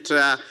foment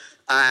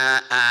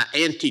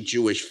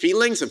anti-Jewish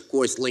feelings. Of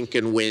course,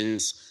 Lincoln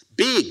wins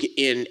big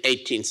in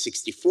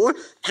 1864.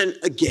 And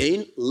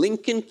again,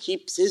 Lincoln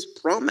keeps his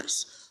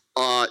promise.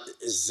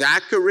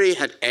 Zachary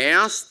had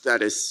asked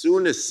that as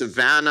soon as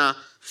Savannah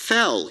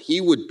fell,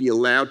 he would be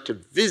allowed to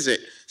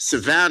visit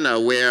Savannah,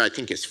 where I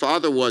think his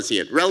father was. He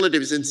had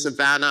relatives in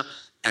Savannah.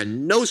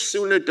 And no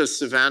sooner does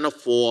Savannah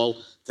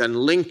fall than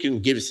Lincoln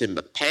gives him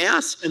a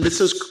pass. And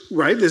this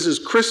is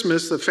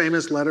Christmas, the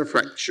famous letter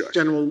from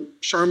General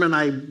Sherman.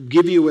 I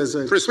give you as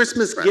a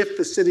Christmas gift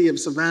the city of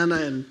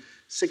Savannah and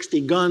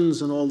 60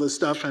 guns and all this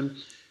stuff. And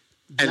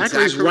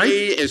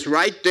Zachary is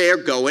right there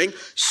going.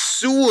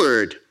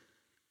 Seward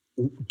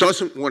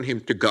doesn't want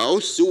him to go.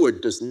 Seward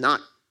does not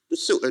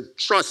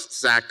trust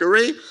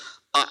Zachary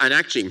and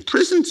actually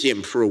imprisons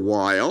him for a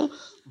while.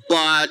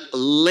 But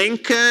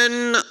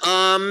Lincoln...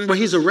 well,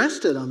 he's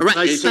arrested.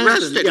 He's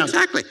arrested,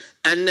 exactly.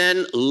 And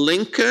then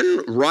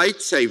Lincoln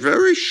writes a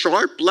very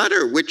sharp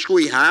letter, which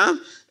we have,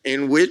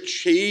 in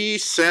which he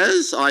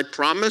says, I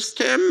promised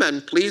him,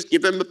 and please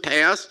give him a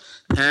pass.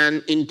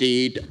 And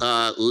indeed,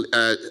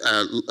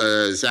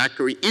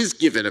 Zachary is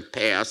given a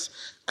pass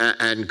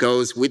and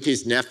goes with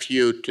his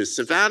nephew to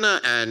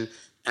Savannah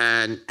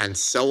and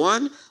so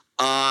on.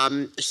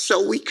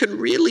 So we can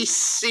really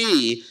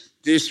see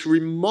this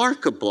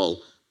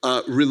remarkable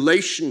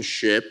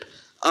relationship,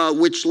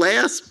 which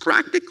lasts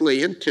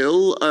practically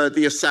until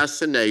the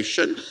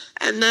assassination.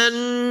 And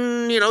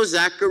then,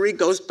 Zachary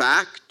goes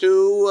back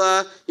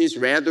to his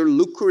rather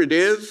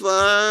lucrative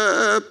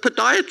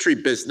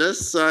podiatry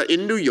business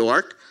in New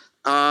York.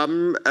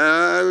 And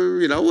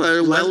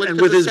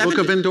with his 70s. book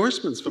of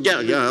endorsements.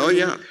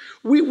 Yeah.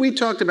 We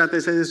talked about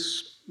this.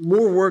 There's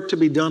more work to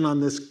be done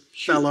on this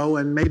fellow,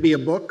 and maybe a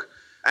book,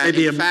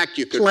 maybe in fact,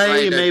 you could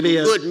play, write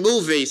a good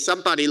movie.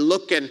 Somebody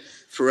looking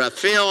for a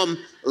film,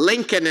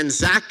 Lincoln and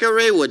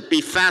Zachary, would be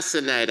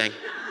fascinating.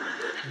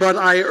 But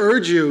I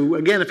urge you,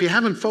 again, if you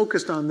haven't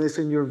focused on this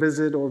in your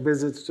visit or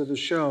visits to the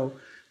show,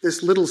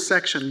 this little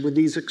section with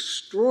these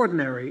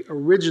extraordinary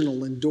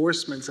original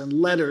endorsements and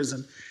letters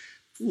and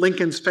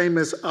Lincoln's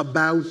famous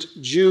About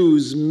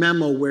Jews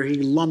memo where he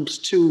lumps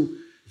two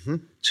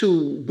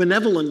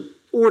benevolent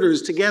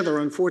orders together.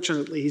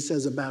 Unfortunately, he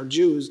says about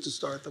Jews to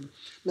start the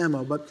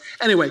memo. But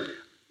anyway.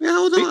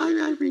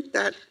 I read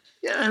that.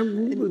 Yeah,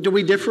 do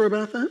we differ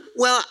about that?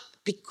 Well,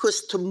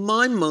 because to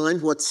my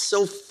mind, what's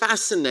so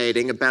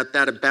fascinating about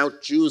that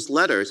About Jews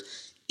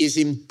letters is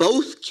in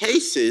both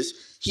cases,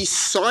 he's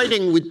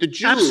siding with the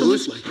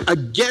Jews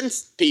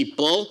against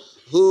people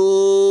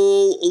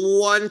who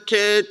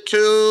wanted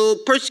to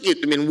persecute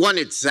them. In one,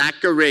 it's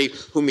Zachary,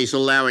 whom he's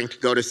allowing to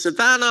go to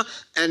Savannah,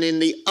 and in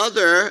the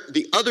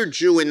other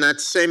Jew in that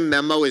same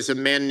memo is a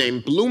man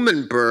named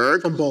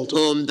Blumenberg, from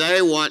Baltimore, whom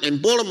they want in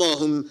Baltimore,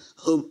 whom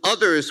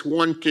others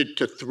wanted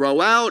to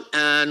throw out.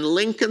 And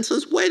Lincoln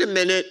says, "Wait a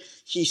minute.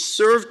 He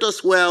served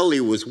us well.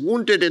 He was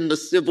wounded in the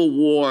Civil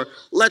War.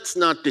 Let's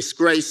not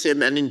disgrace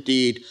him." And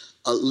indeed,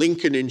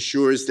 Lincoln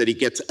ensures that he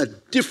gets a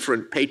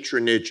different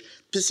patronage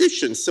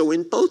position. So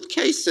in both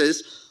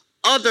cases,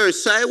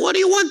 others say, "What do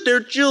you want?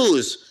 They're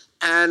Jews."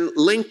 And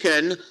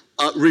Lincoln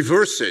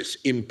reverses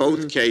in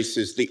both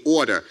cases the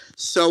order.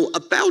 So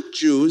About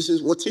Jews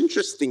is what's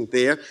interesting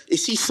there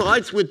is he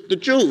sides with the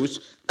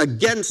Jews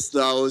against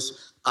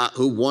those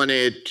who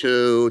wanted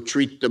to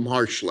treat them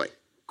harshly.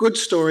 Good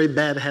story,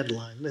 bad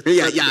headline.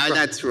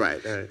 That's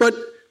right. But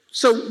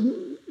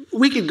so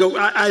we could go.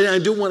 I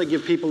do want to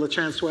give people a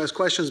chance to ask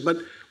questions, but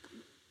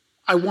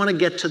I want to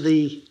get to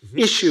the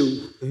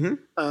issue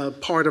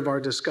part of our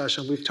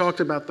discussion. We've talked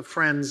about the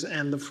Friends,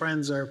 and the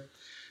Friends are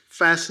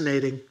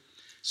fascinating.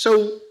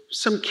 So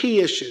some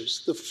key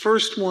issues. The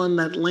first one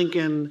that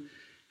Lincoln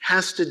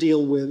has to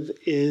deal with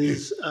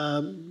is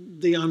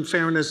the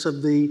unfairness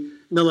of the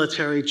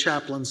military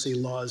chaplaincy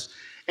laws.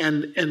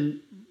 And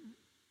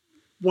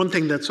one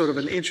thing that's sort of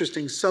an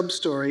interesting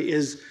sub-story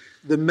is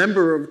the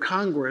member of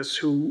Congress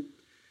who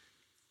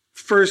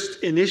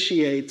first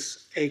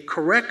initiates a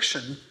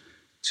correction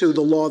to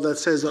the law that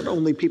says that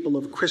only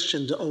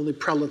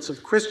prelates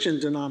of Christian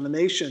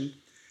denomination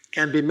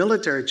can be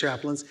military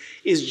chaplains,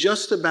 is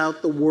just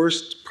about the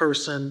worst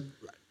person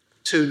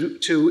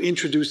to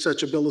introduce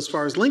such a bill as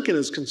far as Lincoln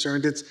is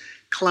concerned. It's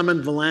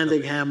Clement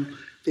Vallandigham,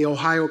 the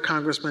Ohio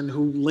congressman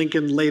who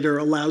Lincoln later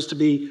allows to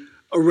be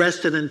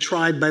arrested and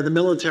tried by the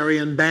military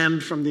and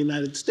banned from the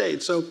United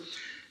States. So,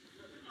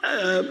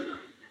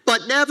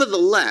 but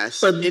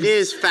nevertheless, it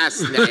is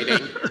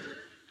fascinating.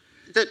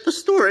 The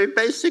story,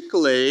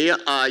 basically,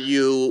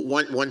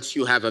 once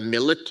you have a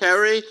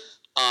military,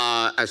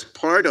 as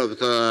part of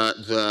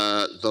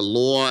the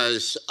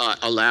laws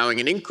allowing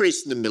an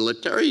increase in the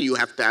military, you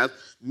have to have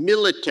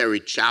military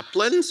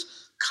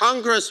chaplains.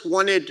 Congress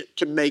wanted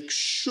to make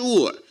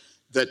sure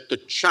that the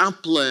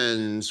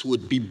chaplains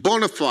would be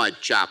bona fide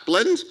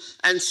chaplains,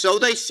 and so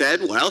they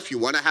said, well, if you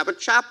want to have a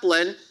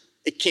chaplain,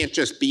 it can't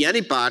just be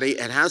anybody.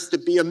 It has to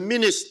be a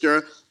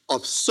minister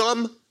of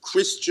some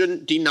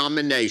Christian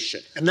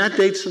denomination. And that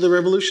dates to the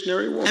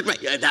Revolutionary War. And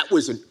right, that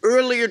was an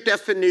earlier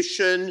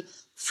definition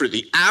for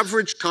the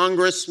average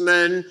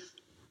congressman.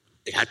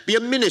 It had to be a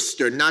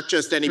minister, not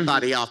just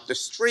anybody off the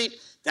street.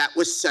 That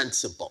was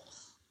sensible.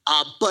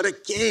 But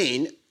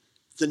again,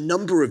 the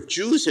number of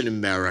Jews in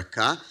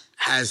America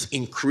has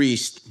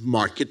increased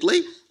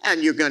markedly,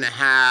 and you're going to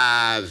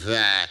have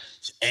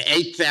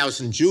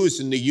 8,000 Jews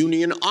in the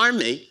Union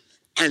Army,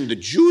 and the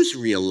Jews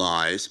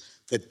realize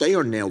that they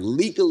are now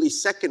legally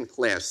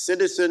second-class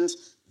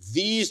citizens.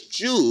 These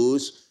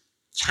Jews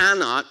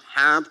cannot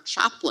have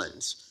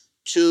chaplains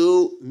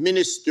to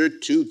minister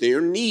to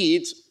their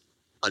needs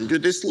under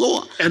this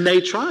law. And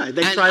they try.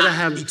 They try to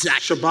have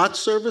Shabbat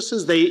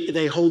services.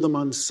 They hold them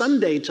on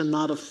Sunday to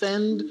not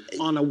offend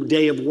on a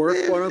day of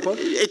work, quote unquote.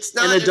 It's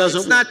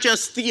not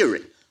just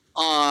theory.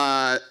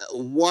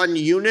 One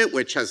unit,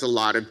 which has a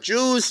lot of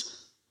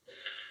Jews,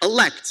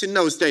 elects. In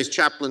those days,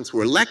 chaplains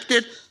were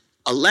elected.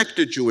 Elect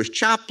a Jewish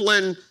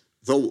chaplain,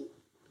 though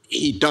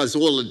he does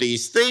all of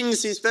these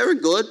things. He's very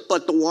good,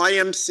 but the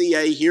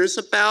YMCA hears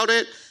about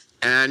it,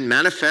 and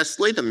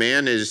manifestly, the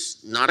man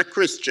is not a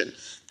Christian.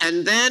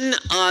 And then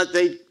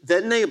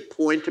they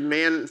appoint a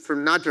man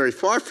from not very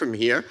far from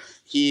here.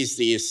 He's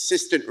the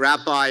assistant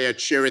rabbi at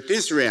Shearith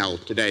Israel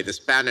today, the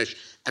Spanish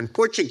and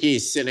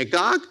Portuguese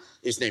synagogue.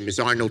 His name is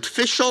Arnold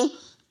Fischel.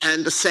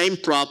 And the same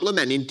problem,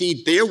 and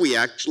indeed there we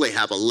actually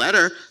have a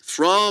letter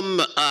from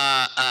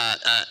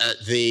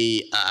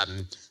the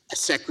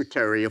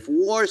Secretary of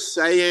War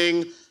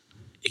saying,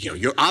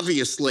 you're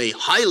obviously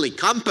highly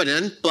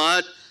competent,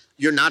 but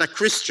you're not a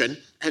Christian,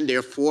 and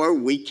therefore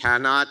we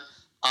cannot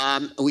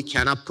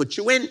put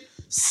you in.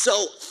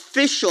 So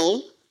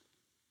Fischel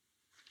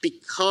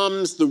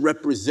becomes the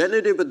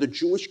representative of the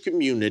Jewish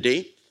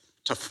community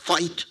to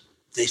fight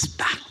this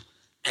battle.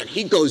 And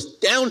he goes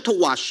down to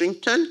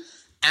Washington,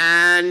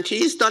 and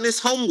he's done his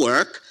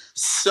homework.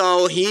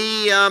 So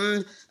he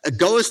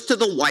goes to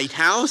the White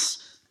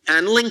House,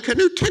 and Lincoln,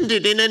 who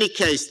tended in any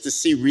case to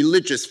see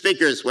religious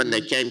figures when they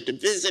came to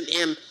visit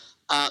him,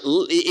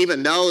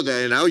 even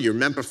though, you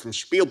remember from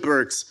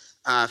Spielberg's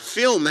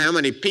film how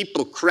many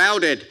people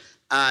crowded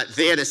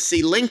there to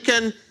see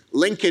Lincoln.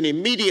 Lincoln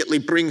immediately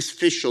brings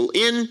Fischel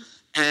in,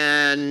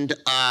 and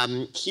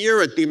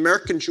here at the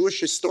American Jewish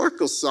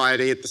Historical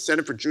Society at the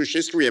Center for Jewish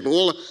History, we have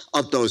all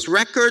of those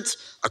records.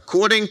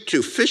 According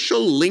to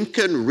Fischel,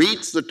 Lincoln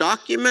reads the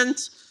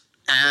documents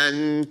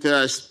and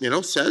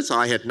says,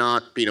 I had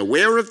not been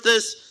aware of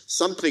this.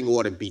 Something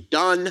ought to be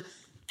done.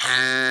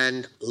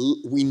 And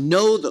we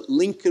know that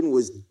Lincoln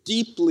was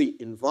deeply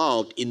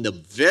involved in the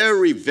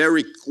very,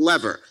 very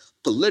clever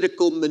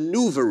political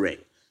maneuvering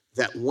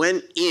that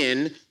went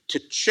in to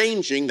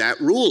changing that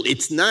rule.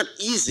 It's not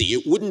easy.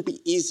 It wouldn't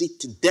be easy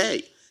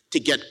today to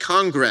get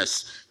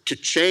Congress to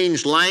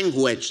change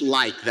language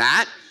like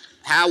that.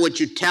 How would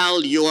you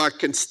tell your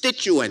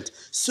constituent?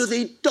 So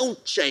they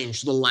don't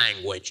change the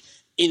language.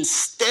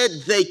 Instead,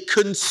 they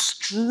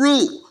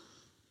construe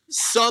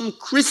some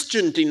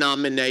Christian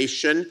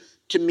denomination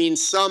to mean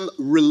some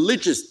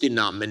religious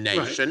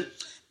denomination,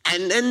 right.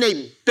 And then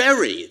they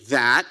bury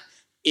that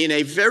in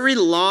a very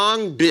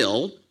long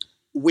bill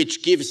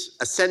which gives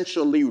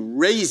essentially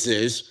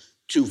raises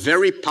to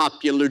very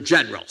popular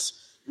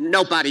generals.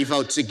 Nobody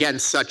votes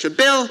against such a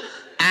bill,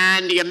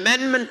 and the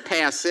amendment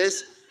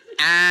passes,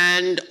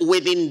 and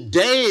within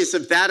days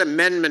of that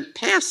amendment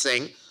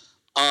passing,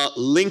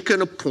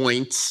 Lincoln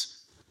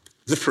appoints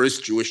the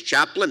first Jewish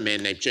chaplain, a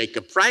man named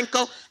Jacob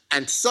Frankel,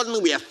 and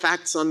suddenly we have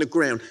facts on the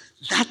ground.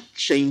 That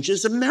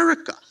changes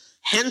America.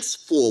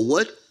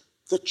 Henceforward,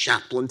 the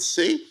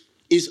chaplaincy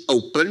is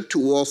open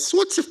to all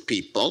sorts of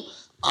people,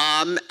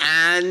 as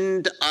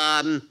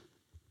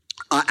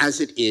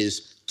it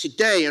is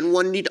today. And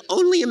one need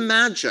only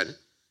imagine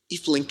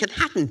if Lincoln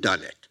hadn't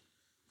done it.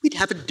 We'd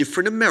have a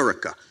different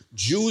America.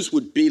 Jews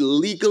would be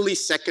legally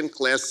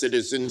second-class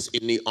citizens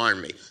in the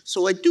army.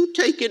 So I do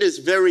take it as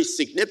very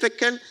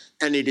significant,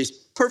 and it is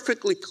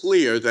perfectly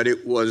clear that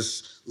it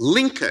was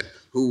Lincoln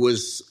who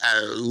was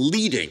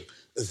leading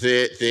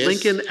this.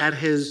 Lincoln at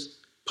his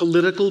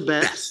political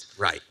best.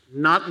 Right.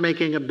 Not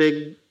making a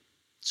big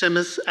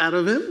tzimmus out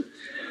of him.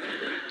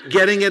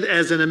 getting it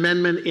as an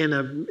amendment in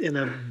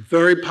a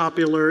very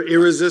popular,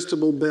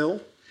 irresistible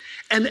bill.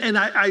 And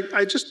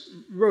I just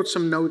wrote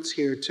some notes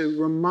here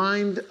to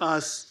remind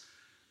us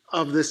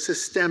of the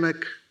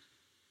systemic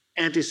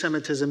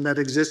anti-Semitism that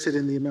existed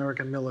in the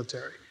American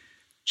military.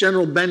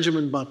 General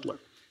Benjamin Butler,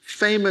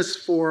 famous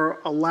for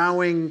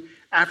allowing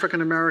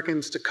African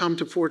Americans to come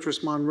to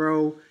Fortress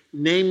Monroe,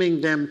 naming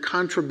them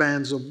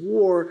contrabands of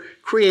war,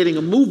 creating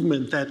a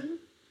movement that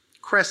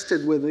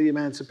crested with the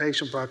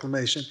Emancipation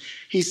Proclamation.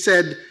 He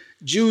said,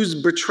 Jews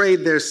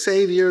betrayed their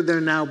savior, they're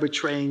now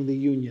betraying the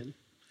Union.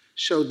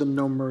 Showed them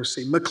no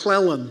mercy.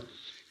 McClellan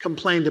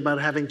complained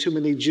about having too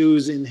many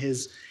Jews in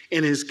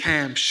his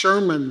camp.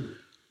 Sherman,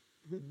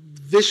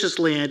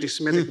 viciously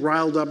anti-Semitic,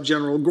 riled up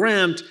General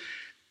Grant,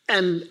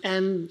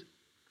 and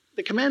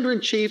the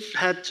commander-in-chief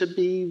had to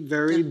be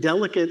very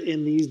delicate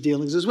in these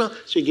dealings as well.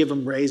 So you give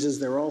them raises,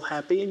 they're all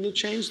happy, and you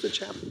change the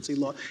chaplaincy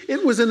law.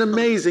 It was an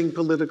amazing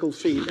political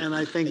feat, and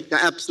I think,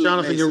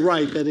 Jonathan, you're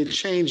right, that it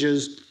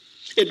changes.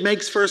 It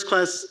makes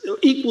first-class,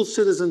 equal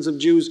citizens of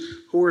Jews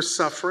who are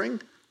suffering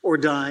or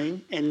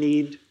dying and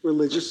need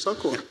religious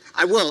succor.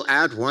 I will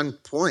add one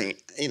point.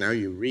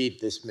 You read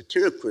this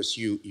material, of course,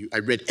 I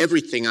read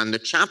everything on the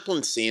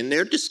chaplaincy, and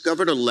there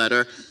discovered a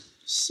letter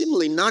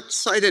similarly not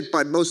cited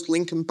by most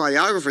Lincoln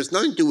biographers,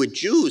 nothing to do with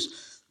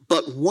Jews,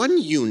 but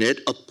one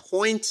unit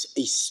appoints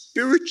a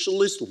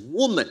spiritualist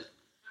woman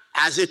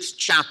as its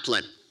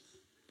chaplain.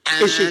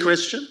 And is she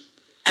Christian?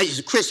 She's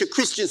a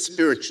Christian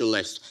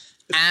spiritualist.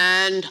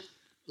 And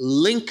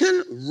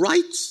Lincoln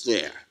writes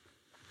there,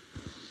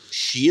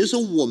 she is a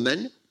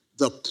woman.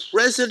 The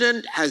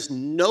president has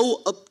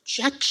no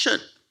objection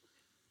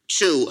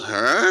to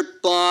her,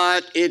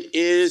 but it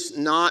is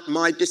not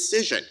my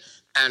decision.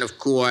 And of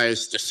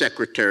course, the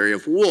Secretary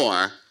of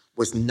War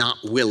was not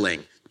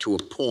willing to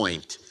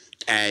appoint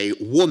a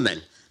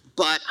woman.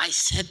 But I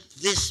said,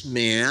 this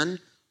man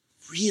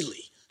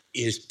really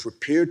is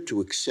prepared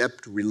to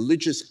accept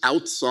religious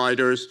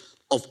outsiders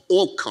of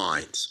all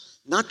kinds,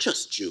 not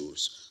just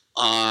Jews.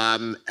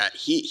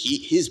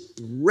 His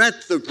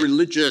breadth of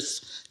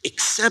religious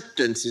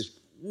acceptance is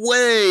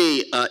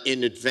way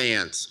in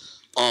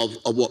advance of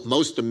what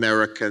most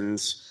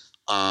Americans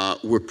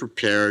were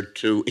prepared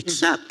to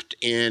accept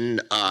in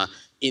the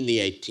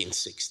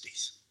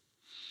 1860s.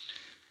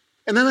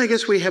 And then I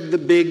guess we have the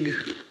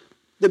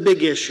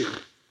big issue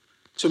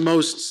to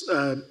most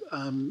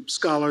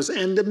scholars,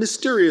 and a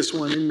mysterious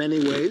one in many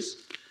ways,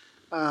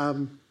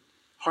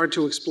 hard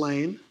to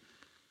explain,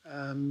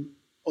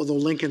 although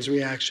Lincoln's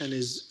reaction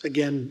is,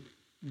 again,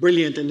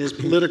 brilliant in his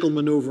political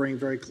maneuvering,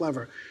 very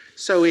clever.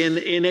 So in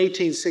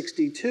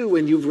 1862,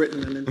 and you've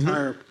written an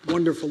entire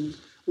wonderful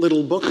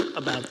little book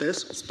about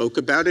this. I spoke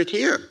about it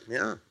here,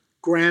 yeah.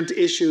 Grant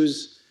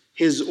issues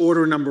his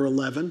Order Number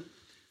 11,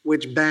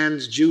 which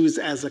bans Jews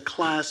as a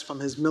class from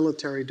his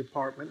military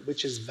department,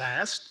 which is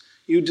vast.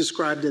 You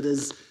described it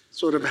as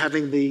sort of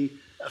having the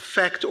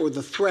effect or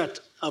the threat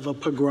of a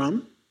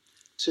pogrom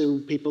to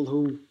people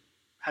who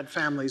had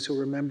families who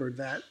remembered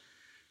that.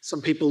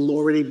 Some people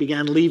already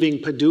began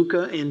leaving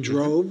Paducah in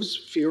droves,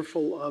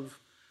 fearful of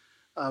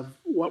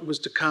what was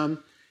to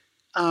come.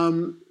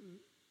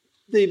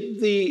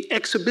 The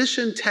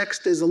exhibition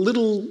text is a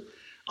little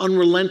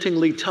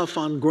unrelentingly tough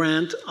on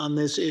Grant on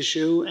this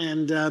issue,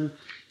 and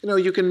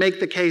you can make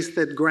the case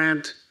that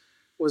Grant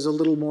was a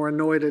little more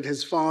annoyed at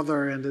his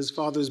father and his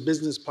father's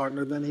business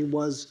partner than he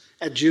was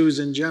at Jews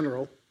in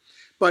general.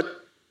 But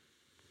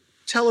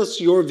tell us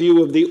your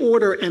view of the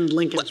order and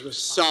Lincoln's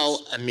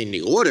response. So,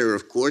 the order,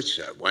 of course,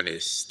 one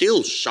is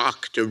still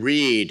shocked to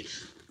read.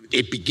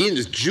 It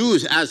begins,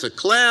 Jews as a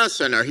class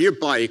and are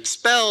hereby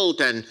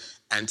expelled, and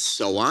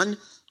so on.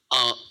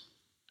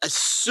 As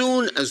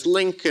soon as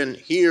Lincoln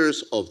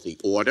hears of the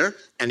order,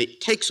 and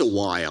it takes a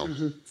while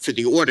for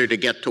the order to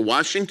get to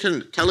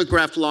Washington,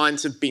 telegraph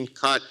lines have been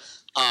cut,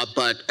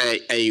 but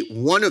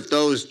one of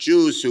those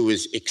Jews who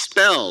is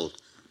expelled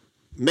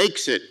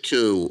makes it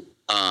to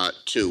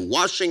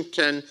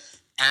Washington,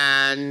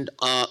 and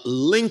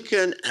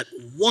Lincoln at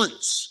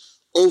once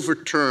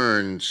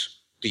overturns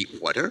the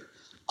order,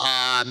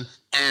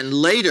 and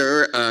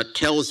later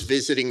tells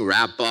visiting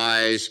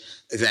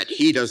rabbis that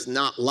he does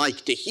not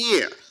like to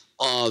hear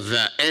of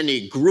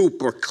any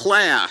group or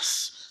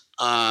class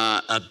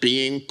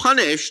being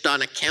punished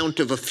on account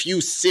of a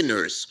few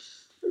sinners.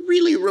 A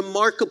really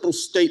remarkable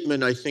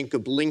statement, I think,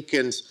 of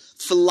Lincoln's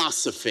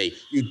philosophy.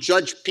 You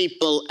judge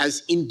people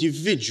as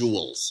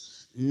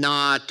individuals,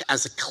 not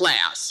as a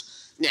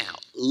class. Now,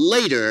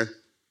 later,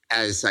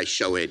 as I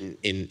show in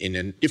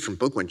a different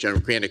book, when General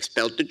Grant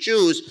expelled the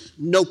Jews,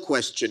 no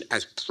question,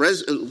 as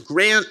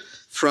Grant,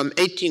 from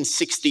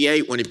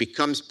 1868, when he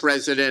becomes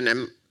president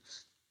and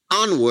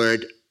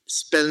onward,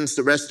 spends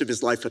the rest of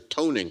his life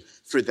atoning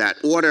for that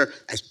order.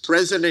 As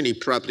president, he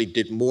probably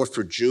did more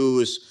for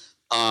Jews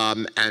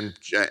and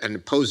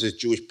opposes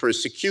Jewish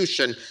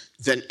persecution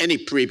than any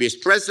previous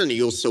president.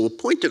 He also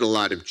appointed a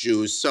lot of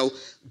Jews. So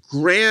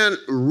Grant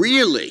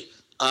really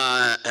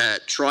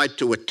tried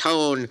to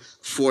atone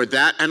for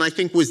that, and I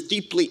think was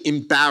deeply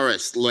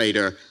embarrassed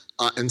later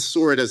and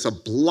saw it as a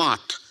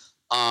blot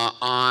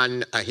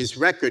on his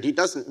record. He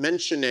doesn't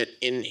mention it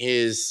in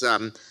his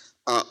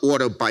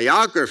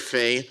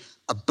autobiography,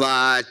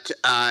 but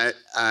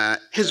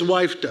his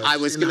wife does. I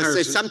was going to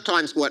say,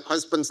 sometimes what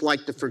husbands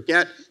like to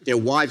forget, their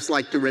wives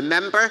like to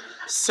remember.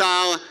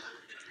 So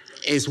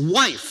his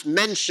wife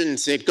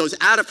mentions it, goes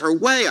out of her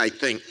way, I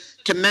think,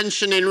 to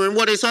mention it in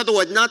what is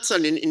otherwise not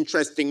such an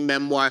interesting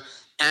memoir.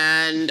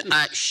 And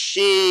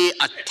she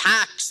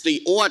attacks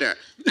the order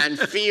and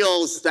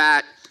feels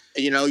that,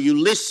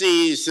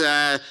 Ulysses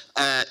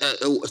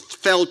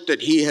felt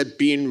that he had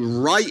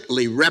been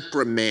rightly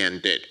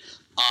reprimanded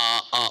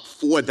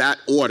for that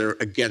order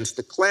against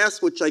the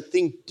class, which I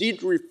think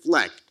did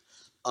reflect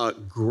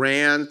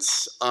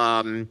Grant's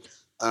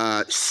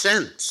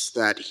sense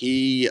that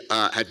he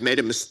had made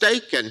a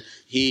mistake and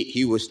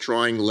he was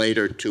trying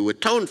later to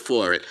atone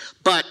for it.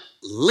 But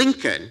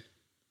Lincoln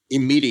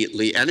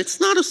immediately, and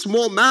it's not a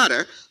small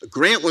matter,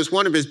 Grant was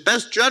one of his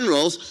best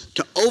generals,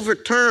 to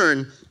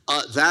overturn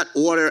that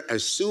order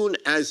as soon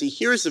as he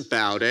hears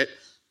about it,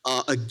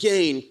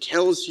 again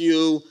tells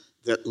you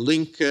that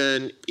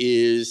Lincoln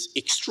is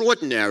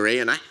extraordinary.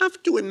 And I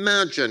have to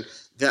imagine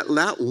that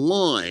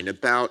line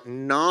about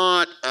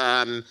not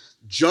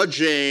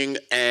judging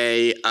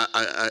a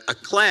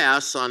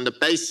class on the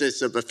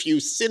basis of a few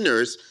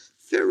sinners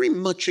very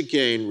much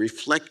again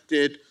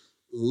reflected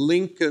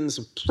Lincoln's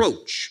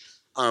approach,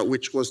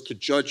 which was to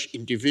judge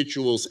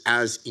individuals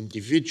as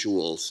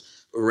individuals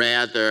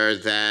rather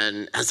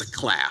than as a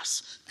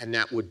class. And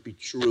that would be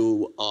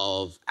true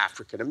of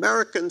African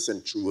Americans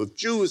and true of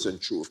Jews and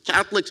true of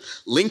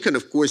Catholics. Lincoln,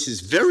 of course, is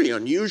very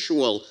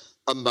unusual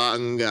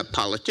among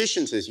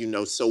politicians, as you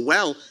know so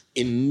well,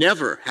 in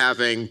never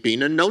having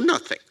been a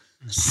know-nothing.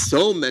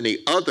 So many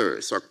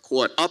others are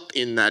caught up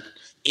in that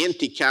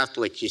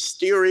anti-Catholic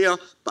hysteria,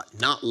 but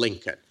not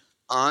Lincoln.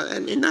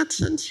 And in that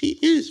sense, he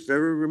is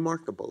very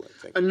remarkable, I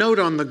think. A note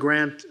on the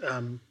Grant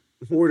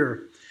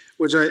order,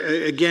 which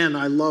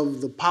I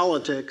love the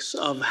politics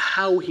of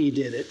how he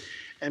did it.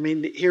 I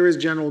mean, here is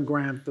General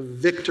Grant, the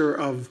victor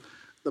of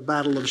the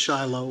Battle of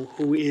Shiloh,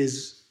 who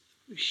is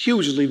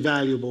hugely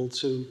valuable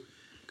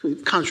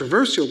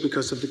controversial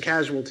because of the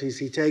casualties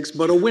he takes,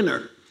 but a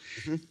winner.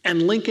 Mm-hmm.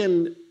 And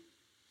Lincoln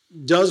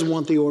does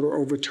want the order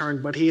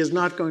overturned, but he is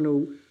not going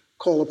to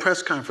call a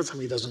press conference. I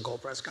mean, he doesn't call a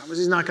press conference.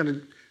 He's not going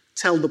to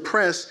tell the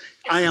press,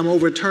 I am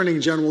overturning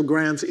General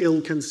Grant's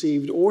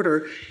ill-conceived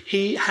order.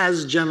 He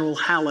has General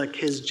Halleck,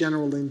 his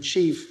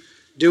general-in-chief,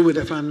 do it,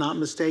 if I'm not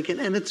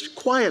mistaken, and it's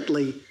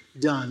quietly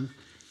done.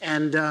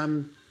 And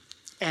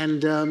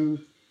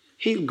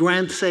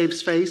Grant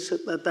saves face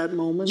at that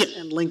moment, yeah.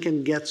 And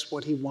Lincoln gets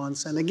what he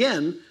wants. And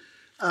again,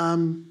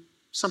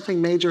 something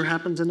major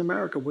happens in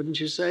America, wouldn't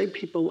you say?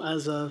 People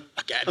as a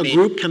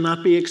group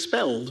cannot be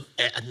expelled.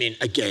 I mean,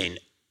 again,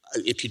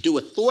 if you do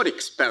a thought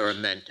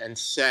experiment and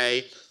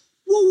say,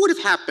 what would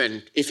have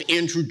happened if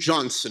Andrew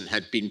Johnson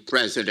had been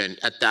president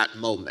at that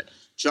moment?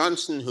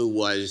 Johnson, who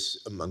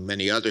was, among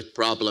many other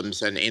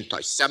problems, an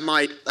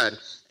anti-Semite,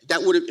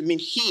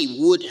 he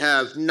would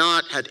have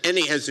not had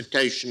any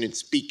hesitation in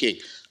speaking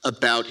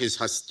about his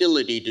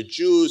hostility to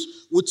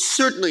Jews, would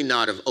certainly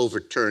not have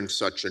overturned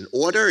such an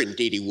order.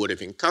 Indeed, he would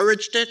have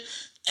encouraged it,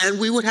 and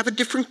we would have a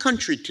different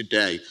country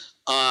today.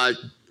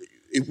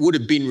 It would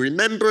have been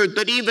remembered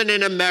that even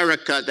in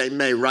America, they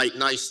may write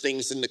nice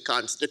things in the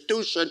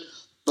Constitution,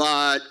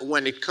 but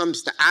when it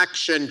comes to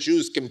action,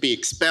 Jews can be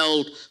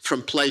expelled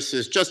from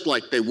places just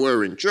like they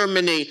were in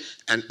Germany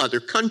and other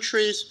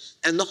countries,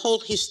 and the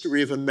whole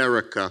history of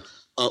America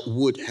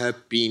would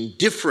have been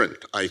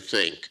different, I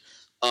think,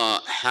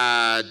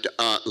 had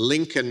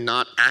Lincoln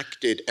not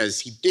acted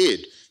as he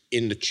did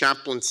in the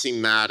chaplaincy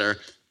matter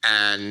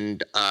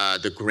and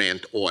the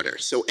Grant order.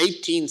 So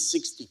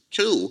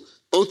 1862,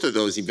 both of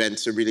those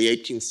events are really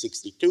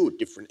 1862 at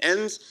different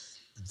ends.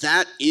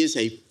 That is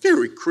a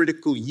very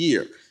critical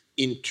year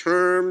in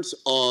terms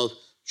of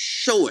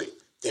showing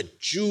that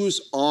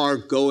Jews are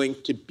going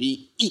to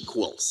be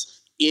equals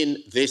in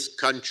this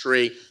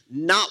country,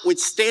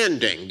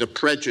 notwithstanding the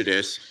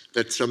prejudice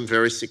that some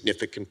very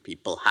significant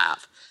people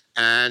have.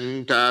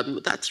 And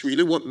that's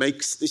really what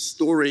makes this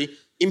story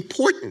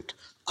important,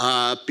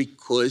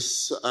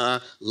 because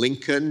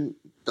Lincoln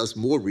does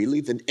more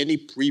really than any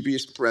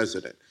previous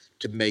president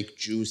to make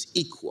Jews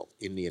equal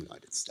in the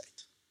United States.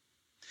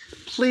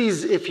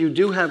 Please, if you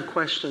do have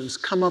questions,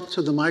 come up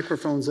to the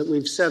microphones that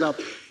we've set up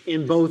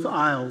in both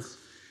aisles.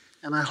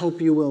 And I hope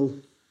you will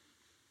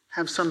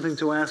have something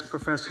to ask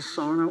Professor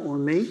Sarna or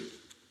me.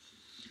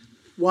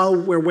 While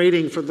we're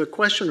waiting for the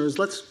questioners,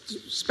 let's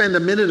spend a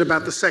minute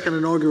about the second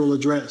inaugural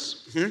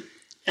address, mm-hmm.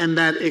 and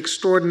that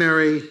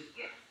extraordinary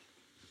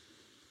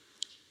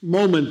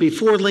moment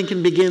before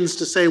Lincoln begins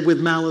to say, with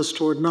malice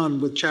toward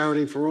none, with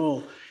charity for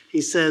all.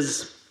 He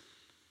says,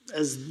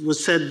 as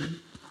was said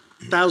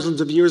thousands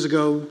of years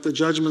ago, the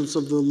judgments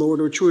of the Lord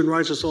are true and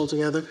righteous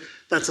altogether.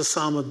 That's a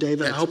Psalm of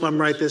David. I hope I'm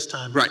right this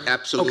time. Right,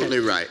 absolutely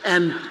okay. Right.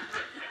 And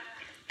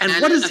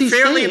what does he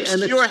say? A fairly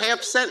obscure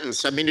half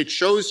sentence. I mean, it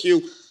shows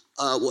you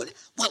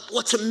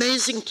what's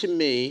amazing to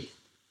me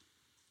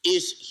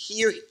is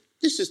here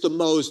this is the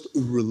most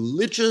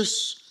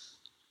religious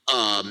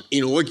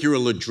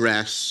inaugural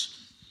address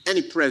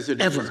any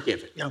president Ever. has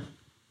given. Yeah.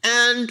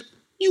 And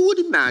you would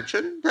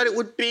imagine that it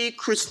would be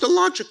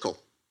Christological,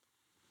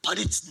 but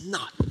it's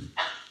not.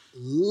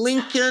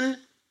 Lincoln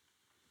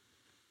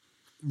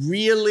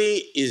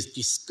really is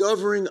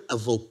discovering a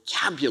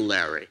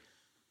vocabulary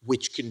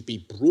which can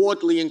be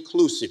broadly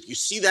inclusive. You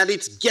see that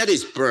it's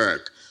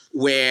Gettysburg,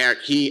 where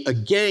he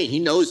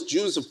knows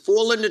Jews have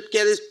fallen at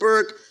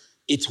Gettysburg.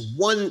 It's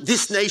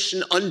this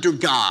nation under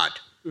God,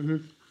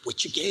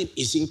 which again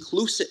is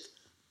inclusive.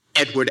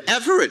 Edward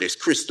Everett is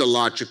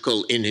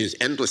Christological in his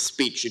endless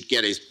speech at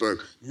Gettysburg,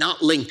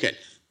 not Lincoln.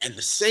 And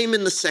the same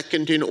in the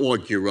second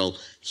inaugural.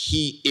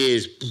 He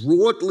is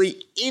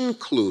broadly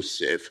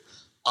inclusive.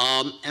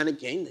 And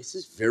again, this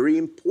is very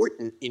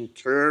important in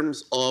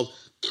terms of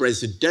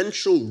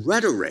presidential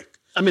rhetoric.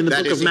 I mean, the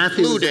book of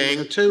Matthew is in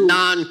there too.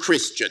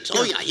 Non-Christians.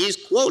 Oh yeah, he's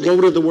quoting.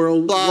 Woe to the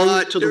world,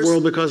 woe to the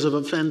world because of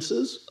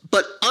offenses.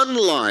 But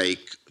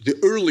unlike the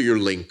earlier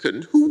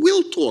Lincoln, who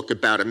will talk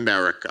about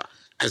America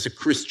as a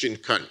Christian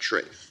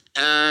country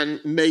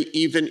and may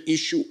even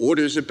issue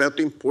orders about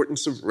the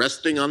importance of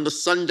resting on the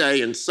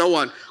Sunday and so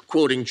on,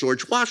 quoting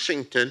George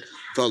Washington,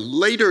 the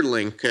later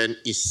Lincoln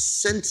is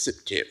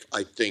sensitive,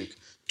 I think,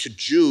 to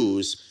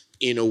Jews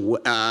and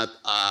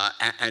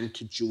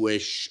to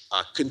Jewish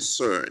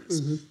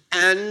concerns.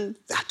 And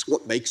that's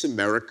what makes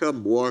America a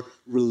more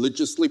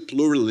religiously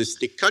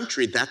pluralistic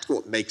country. That's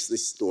what makes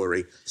this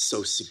story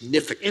so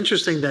significant.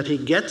 Interesting that he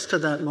gets to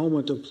that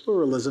moment of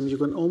pluralism. You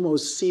can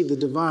almost see the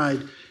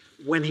divide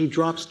when he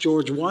drops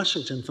George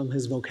Washington from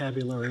his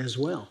vocabulary as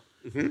well.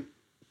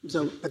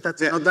 But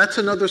that's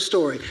another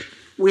story.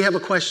 We have a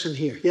question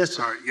here. Yes,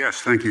 sir.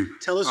 Yes, thank you.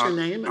 Tell us your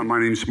name. My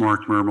name is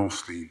Mark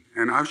Mermelstein,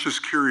 and I was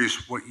just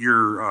curious what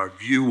your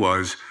view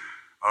was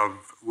of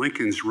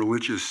Lincoln's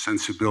religious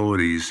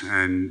sensibilities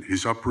and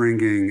his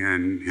upbringing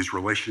and his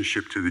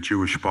relationship to the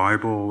Jewish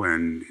Bible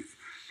and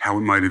how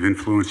it might have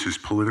influenced his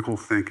political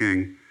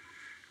thinking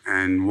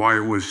and why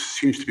it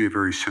seems to be a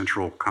very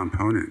central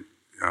component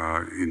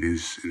in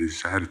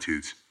his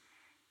attitudes.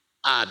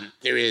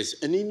 There is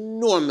an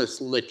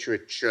enormous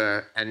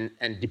literature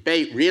and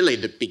debate, really,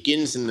 that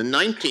begins in the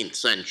 19th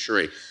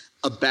century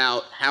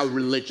about how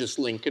religious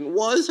Lincoln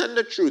was. And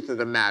the truth of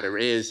the matter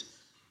is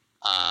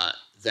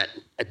that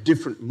at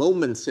different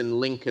moments in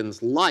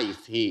Lincoln's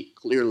life, he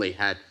clearly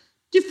had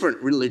different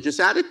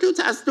religious attitudes,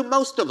 as do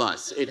most of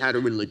us. It had a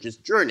religious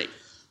journey.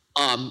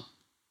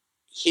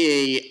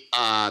 He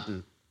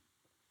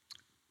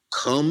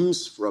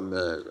comes from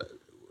a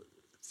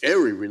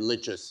very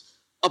religious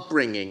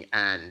upbringing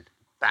and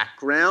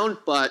background,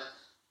 but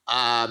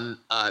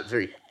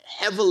very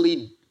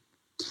heavily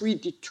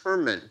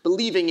predetermined,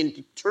 believing in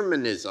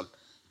determinism.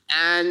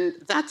 And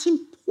that's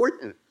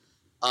important.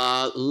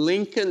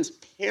 Lincoln's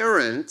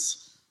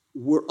parents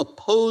were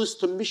opposed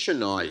to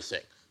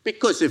missionizing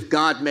because if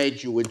God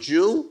made you a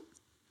Jew,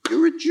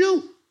 you're a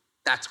Jew.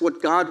 That's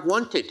what God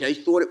wanted. They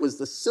thought it was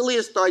the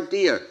silliest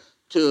idea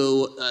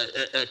to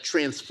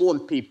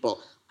transform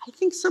people. I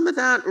think some of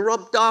that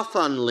rubbed off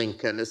on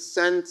Lincoln, a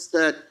sense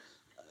that,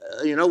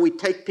 we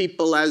take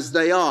people as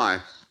they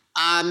are.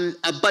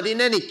 But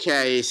in any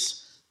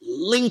case,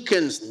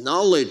 Lincoln's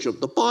knowledge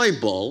of the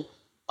Bible,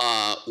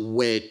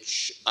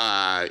 which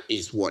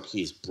is what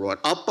he's brought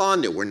up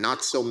on, there were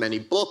not so many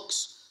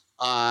books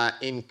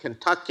in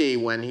Kentucky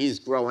when he's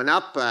growing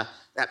up.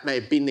 That may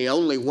have been the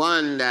only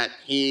one that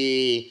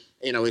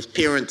his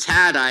parents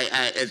had.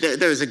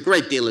 There's a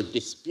great deal of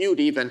dispute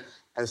even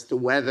as to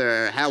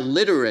how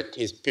literate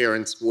his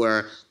parents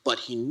were, but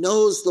he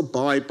knows the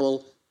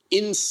Bible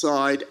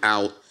inside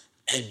out,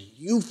 and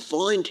you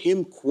find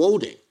him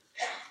quoting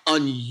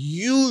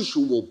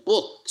unusual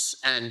books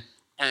and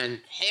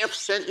half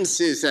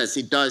sentences, as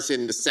he does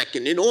in the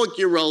second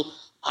inaugural,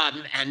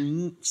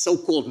 and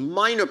so-called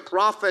minor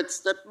prophets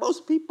that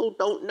most people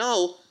don't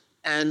know,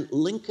 and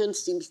Lincoln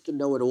seems to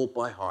know it all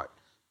by heart,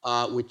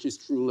 which is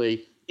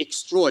truly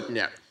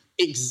extraordinary.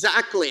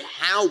 Exactly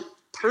how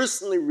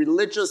personally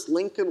religious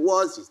Lincoln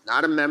was, he's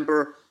not a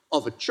member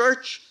of a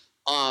church.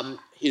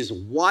 His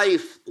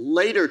wife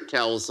later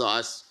tells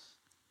us,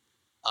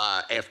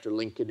 after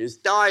Lincoln is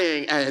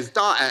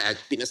has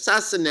been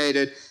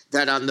assassinated,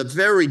 that on the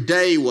very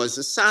day he was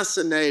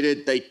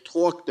assassinated, they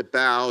talked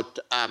about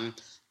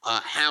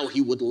how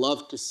he would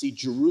love to see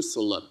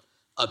Jerusalem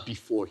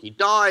before he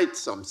died.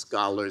 Some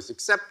scholars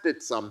accept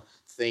it, some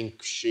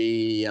think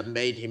she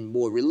made him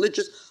more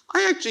religious.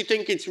 I actually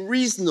think it's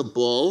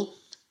reasonable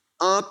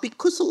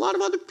because a lot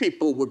of other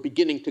people were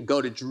beginning to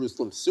go to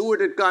Jerusalem.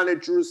 Seward had gone to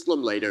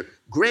Jerusalem later.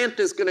 Grant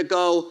is going to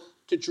go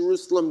to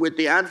Jerusalem. With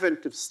the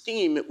advent of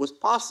steam, it was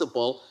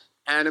possible.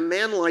 And a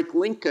man like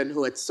Lincoln,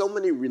 who had so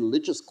many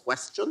religious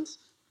questions,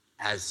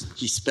 as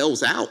he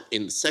spells out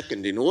in the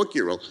second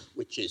inaugural,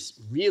 which is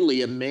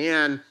really a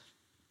man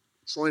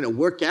trying to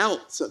work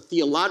out some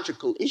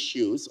theological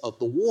issues of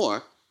the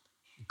war,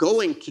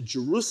 going to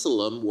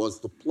Jerusalem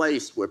was the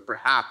place where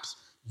perhaps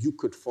you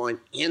could find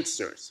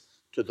answers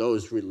to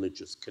those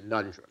religious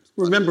conundrums.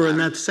 Remember, in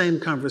that same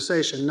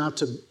conversation, not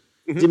to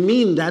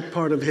demeaned that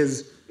part of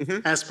his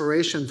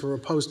aspiration for a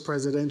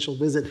post-presidential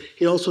visit.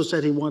 He also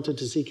said he wanted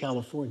to see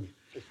California.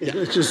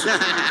 It's just,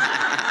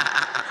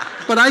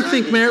 but I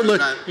think, Mary,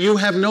 look, you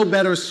have no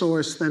better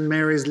source than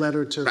Mary's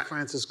letter to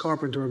Francis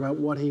Carpenter about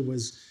what he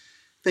was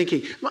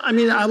thinking. I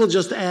mean, I will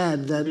just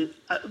add that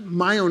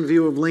my own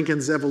view of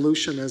Lincoln's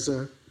evolution as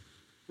a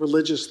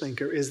religious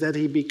thinker is that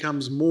he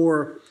becomes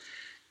more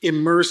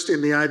immersed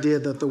in the idea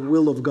that the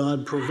will of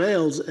God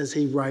prevails, as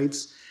he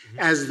writes,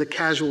 as the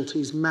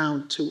casualties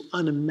mount to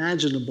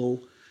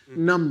unimaginable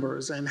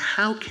numbers. And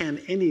how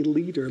can any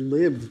leader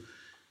live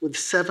with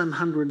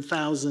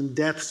 700,000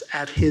 deaths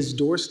at his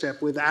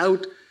doorstep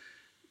without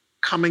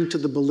coming to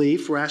the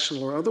belief,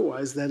 rational or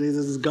otherwise, that it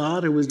is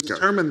God who is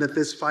determined that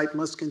this fight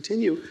must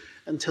continue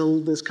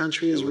until this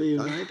country is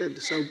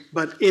reunited? So,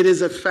 but it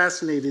is a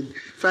fascinating,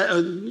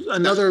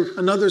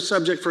 another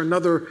subject for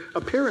another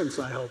appearance,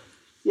 I hope.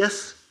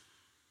 Yes?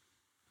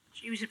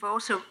 Jews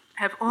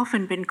have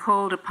often been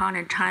called upon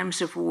in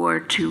times of war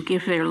to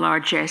give their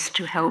largesse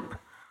to help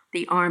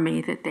the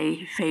army that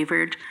they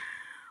favored.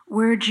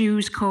 Were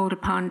Jews called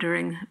upon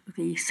during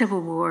the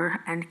Civil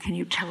War, and can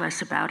you tell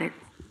us about it?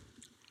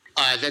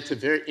 That's a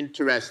very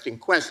interesting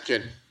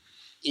question.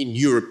 In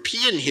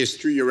European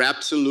history, you're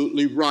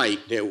absolutely right.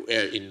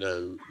 In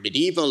the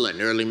medieval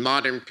and early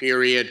modern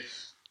period,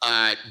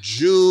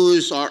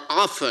 Jews are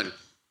often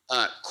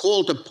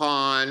called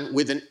upon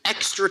with an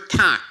extra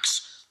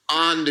tax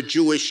on the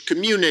Jewish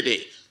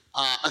community,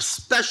 a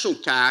special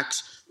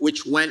tax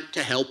which went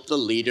to help the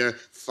leader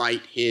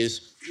fight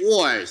his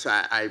wars.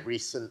 I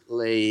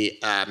recently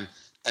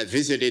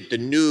visited the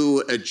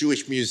new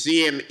Jewish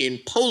museum in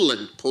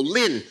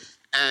Poland,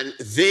 and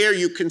there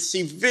you can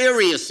see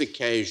various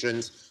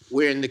occasions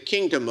where in the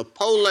Kingdom of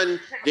Poland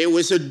there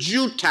was a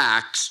Jew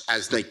tax,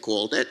 as they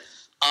called it,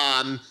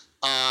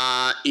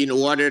 in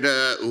order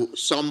to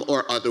some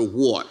or other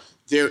war.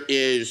 There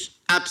is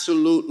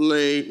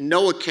absolutely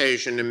no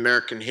occasion in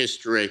American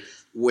history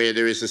where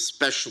there is a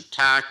special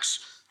tax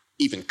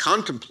even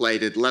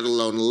contemplated, let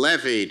alone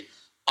levied,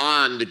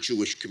 on the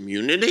Jewish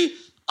community.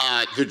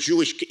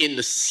 In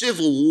the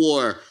Civil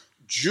War,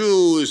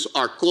 Jews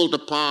are called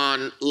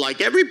upon,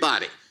 like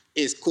everybody,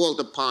 is called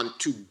upon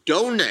to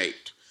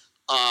donate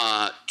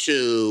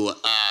to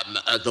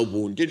the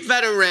wounded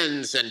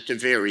veterans and to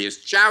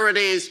various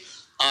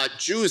charities.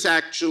 Jews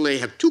actually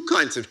have two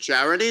kinds of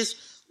charities.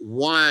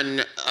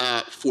 One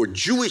for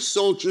Jewish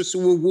soldiers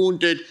who were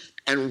wounded,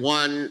 and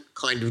one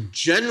kind of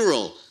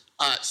general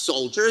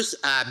soldiers.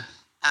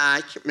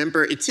 I can't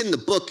remember, it's in the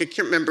book, I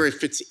can't remember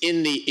if it's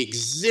in the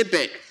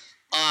exhibit.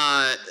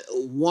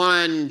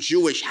 One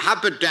Jewish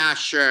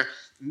haberdasher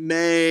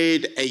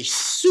made a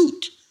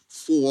suit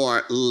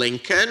for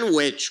Lincoln,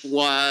 which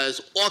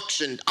was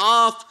auctioned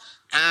off,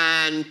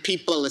 and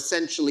people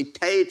essentially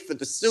paid for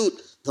the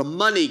suit, the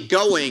money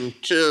going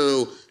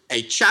to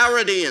a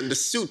charity and the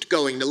suit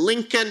going to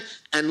Lincoln,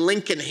 and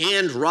Lincoln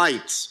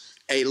handwrites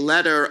a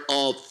letter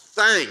of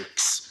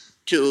thanks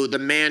to the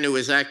man who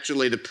was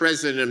actually the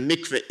president of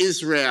Mikveh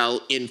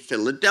Israel in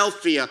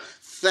Philadelphia,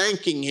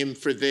 thanking him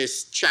for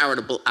this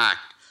charitable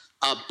act.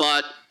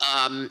 But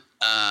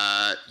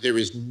there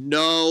is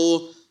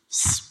no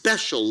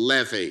special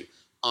levy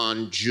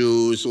on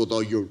Jews, although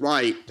you're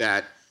right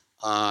that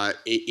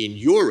in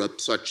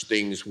Europe such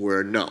things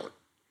were known.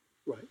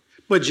 Right.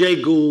 But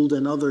Jay Gould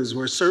and others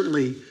were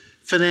certainly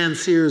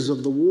financiers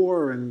of the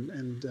war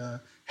and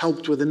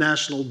helped with the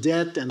national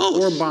debt and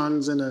war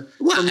bonds in a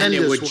tremendous way. And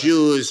there were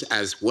Jews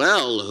as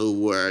well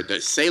who were the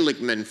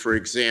Seligman, for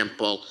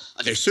example.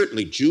 There's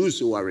certainly Jews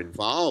who are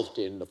involved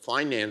in the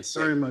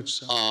financing very much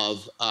so.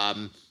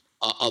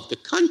 of the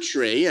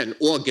country. And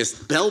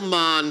August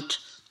Belmont,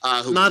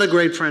 who not a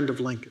great friend of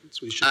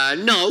Lincoln's, we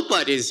should. No,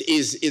 but is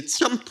at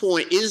some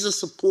point is a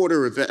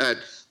supporter of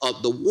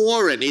the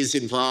war and is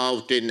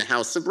involved in the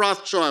House of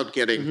Rothschild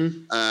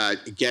getting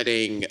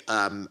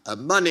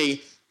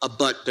money,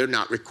 but they're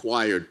not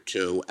required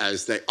to,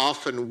 as they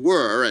often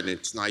were. And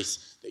it's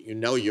nice that you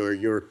know your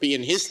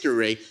European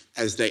history,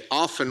 as they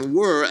often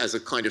were, as a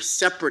kind of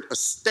separate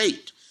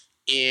estate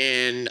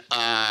in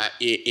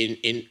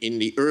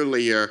the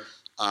earlier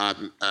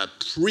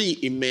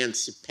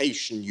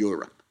pre-emancipation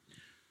Europe.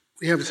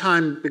 We have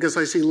time, because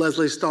I see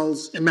Leslie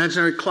Stahl's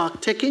imaginary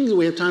clock ticking.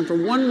 We have time for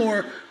one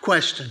more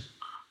question.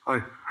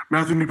 Hi,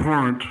 Matthew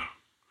Neporant.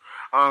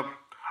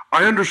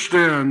 I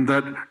understand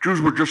that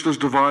Jews were just as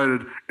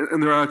divided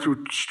in their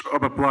attitudes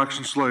about blacks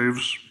and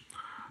slaves.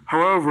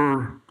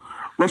 However,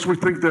 lest we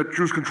think that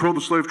Jews controlled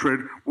the slave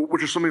trade,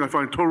 which is something I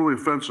find totally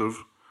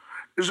offensive,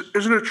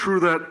 isn't it true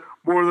that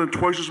more than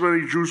twice as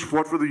many Jews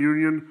fought for the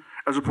Union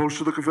as opposed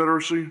to the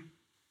Confederacy?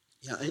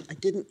 Yeah, I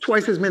didn't.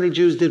 Twice as many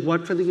Jews did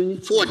what for the Union?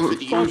 Fought for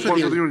the Union. Fought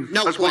for the Union.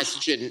 No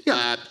question.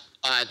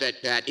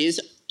 That is.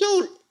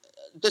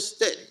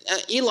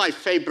 Eli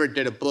Faber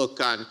did a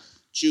book on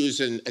Jews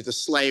and the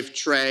slave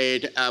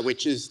trade,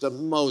 which is the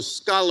most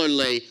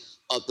scholarly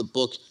of the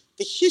books.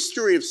 The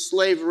history of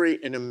slavery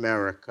in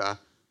America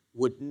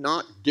would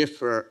not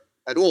differ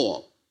at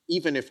all,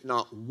 even if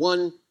not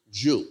one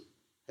Jew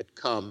had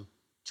come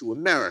to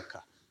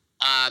America.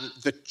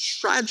 The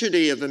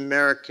tragedy of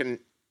American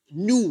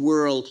New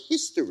World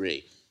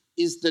history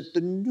is that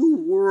the New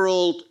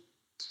World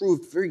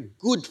proved very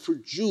good for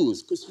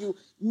Jews because you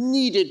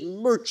needed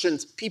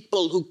merchants,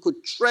 people who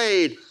could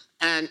trade,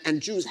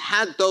 and Jews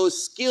had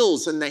those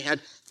skills, and they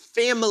had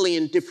family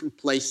in different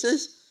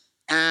places.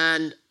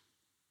 And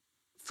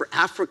for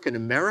African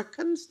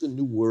Americans, the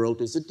New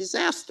World is a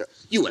disaster.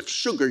 You have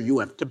sugar, you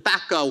have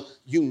tobacco,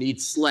 you need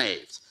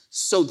slaves.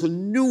 So the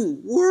New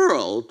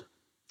World,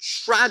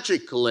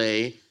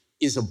 tragically,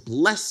 is a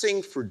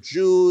blessing for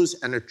Jews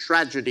and a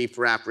tragedy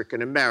for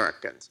African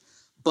Americans.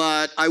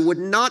 But I would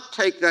not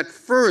take that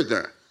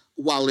further.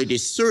 While it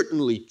is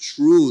certainly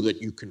true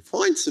that you can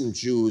find some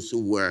Jews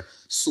who were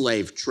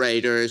slave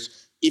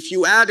traders, if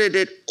you added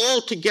it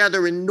all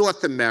together in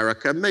North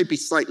America, maybe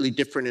slightly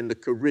different in the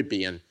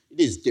Caribbean, it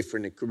is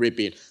different in the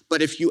Caribbean,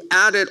 but if you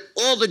added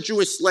all the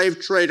Jewish slave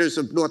traders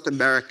of North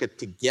America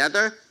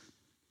together,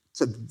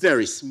 it's a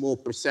very small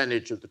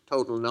percentage of the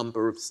total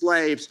number of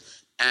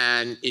slaves,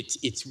 and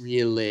it's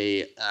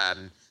really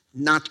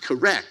not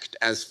correct,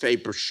 as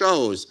Faber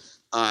shows,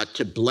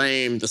 to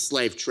blame the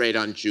slave trade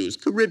on Jews.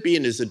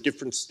 Caribbean is a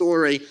different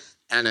story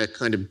and a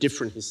kind of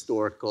different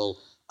historical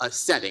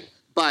setting.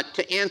 But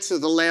to answer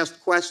the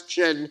last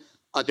question,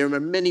 there were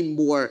many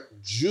more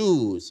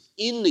Jews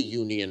in the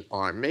Union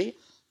Army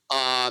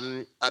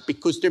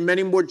because there are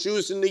many more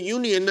Jews in the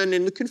Union than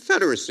in the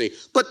Confederacy.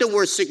 But there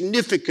were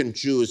significant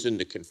Jews in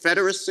the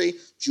Confederacy.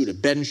 Judah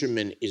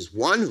Benjamin is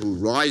one who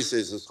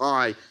rises as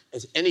high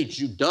as any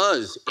Jew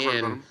does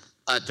in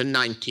the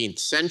 19th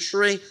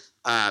century.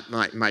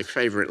 My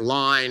favorite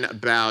line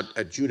about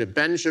Judah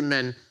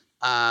Benjamin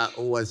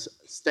was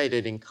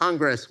stated in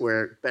Congress,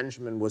 where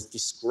Benjamin was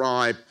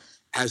described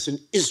as an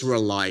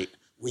Israelite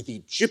with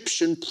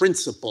Egyptian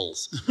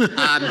principles.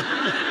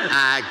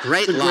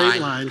 Great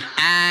line.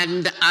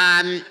 And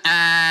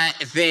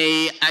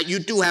you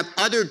do have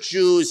other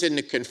Jews in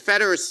the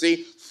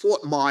Confederacy.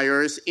 Fort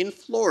Myers in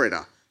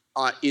Florida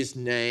is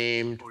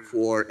named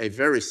for a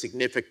very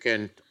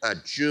significant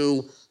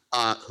Jew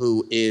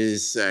who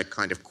is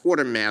kind of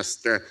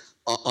quartermaster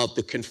of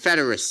the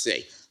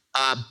Confederacy.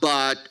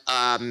 But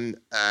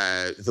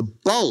the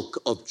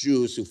bulk of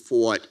Jews who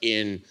fought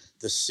in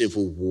the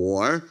Civil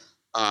War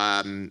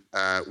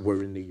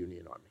were in the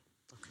Union Army.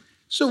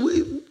 So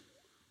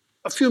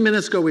a few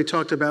minutes ago, we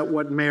talked about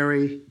what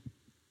Mary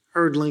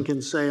heard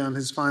Lincoln say on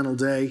his final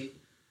day.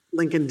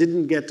 Lincoln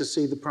didn't get to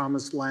see the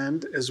promised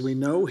land, as we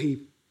know.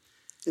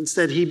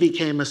 Instead, he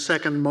became a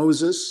second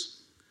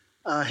Moses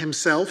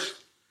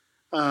himself,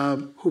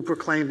 who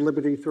proclaimed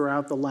liberty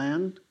throughout the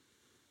land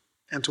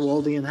and to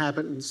all the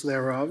inhabitants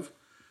thereof,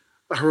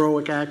 a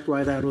heroic act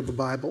right out of the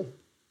Bible.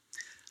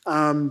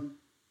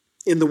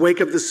 In the wake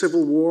of the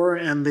Civil War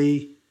and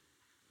the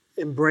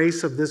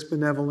embrace of this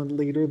benevolent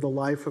leader, the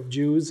life of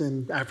Jews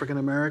and African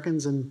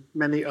Americans and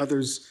many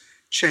others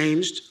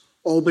changed,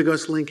 all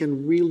because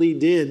Lincoln really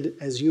did,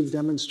 as you've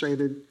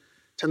demonstrated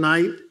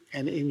tonight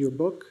and in your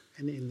book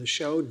and in the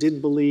show,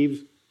 did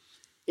believe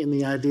in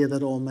the idea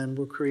that all men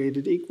were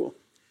created equal.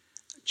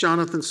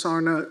 Jonathan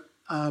Sarna,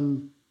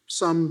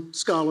 some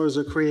scholars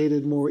are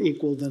created more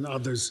equal than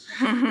others.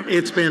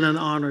 It's been an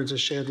honor to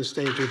share the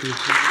stage with you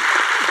tonight.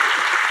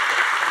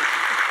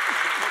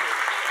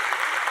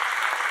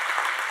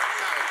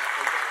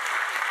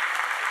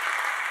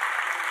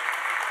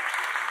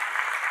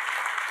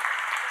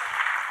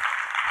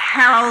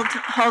 Harold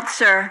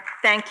Holzer,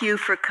 thank you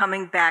for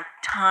coming back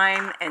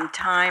time and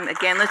time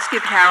again. Let's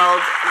give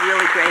Harold a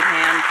really great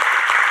hand.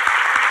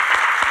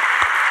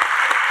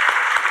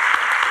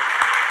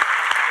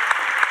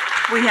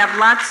 We have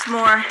lots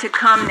more to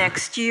come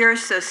next year,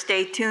 so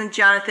stay tuned.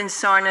 Jonathan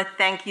Sarna,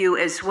 thank you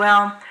as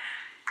well.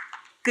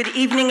 Good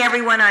evening,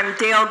 everyone. I'm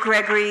Dale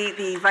Gregory,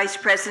 the Vice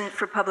President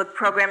for Public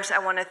Programs. I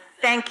want to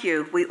thank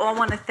you. We all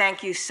want to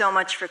thank you so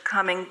much for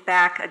coming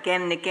back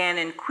again and again.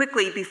 And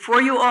quickly, before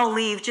you all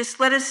leave, just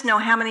let us know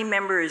how many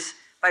members,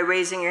 by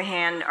raising your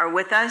hand, are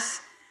with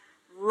us.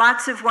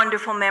 Lots of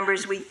wonderful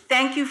members. We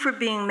thank you for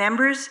being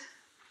members.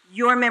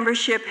 Your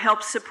membership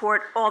helps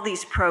support all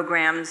these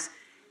programs.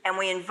 And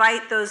we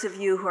invite those of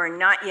you who are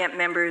not yet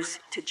members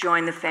to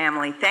join the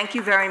family. Thank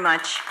you very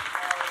much.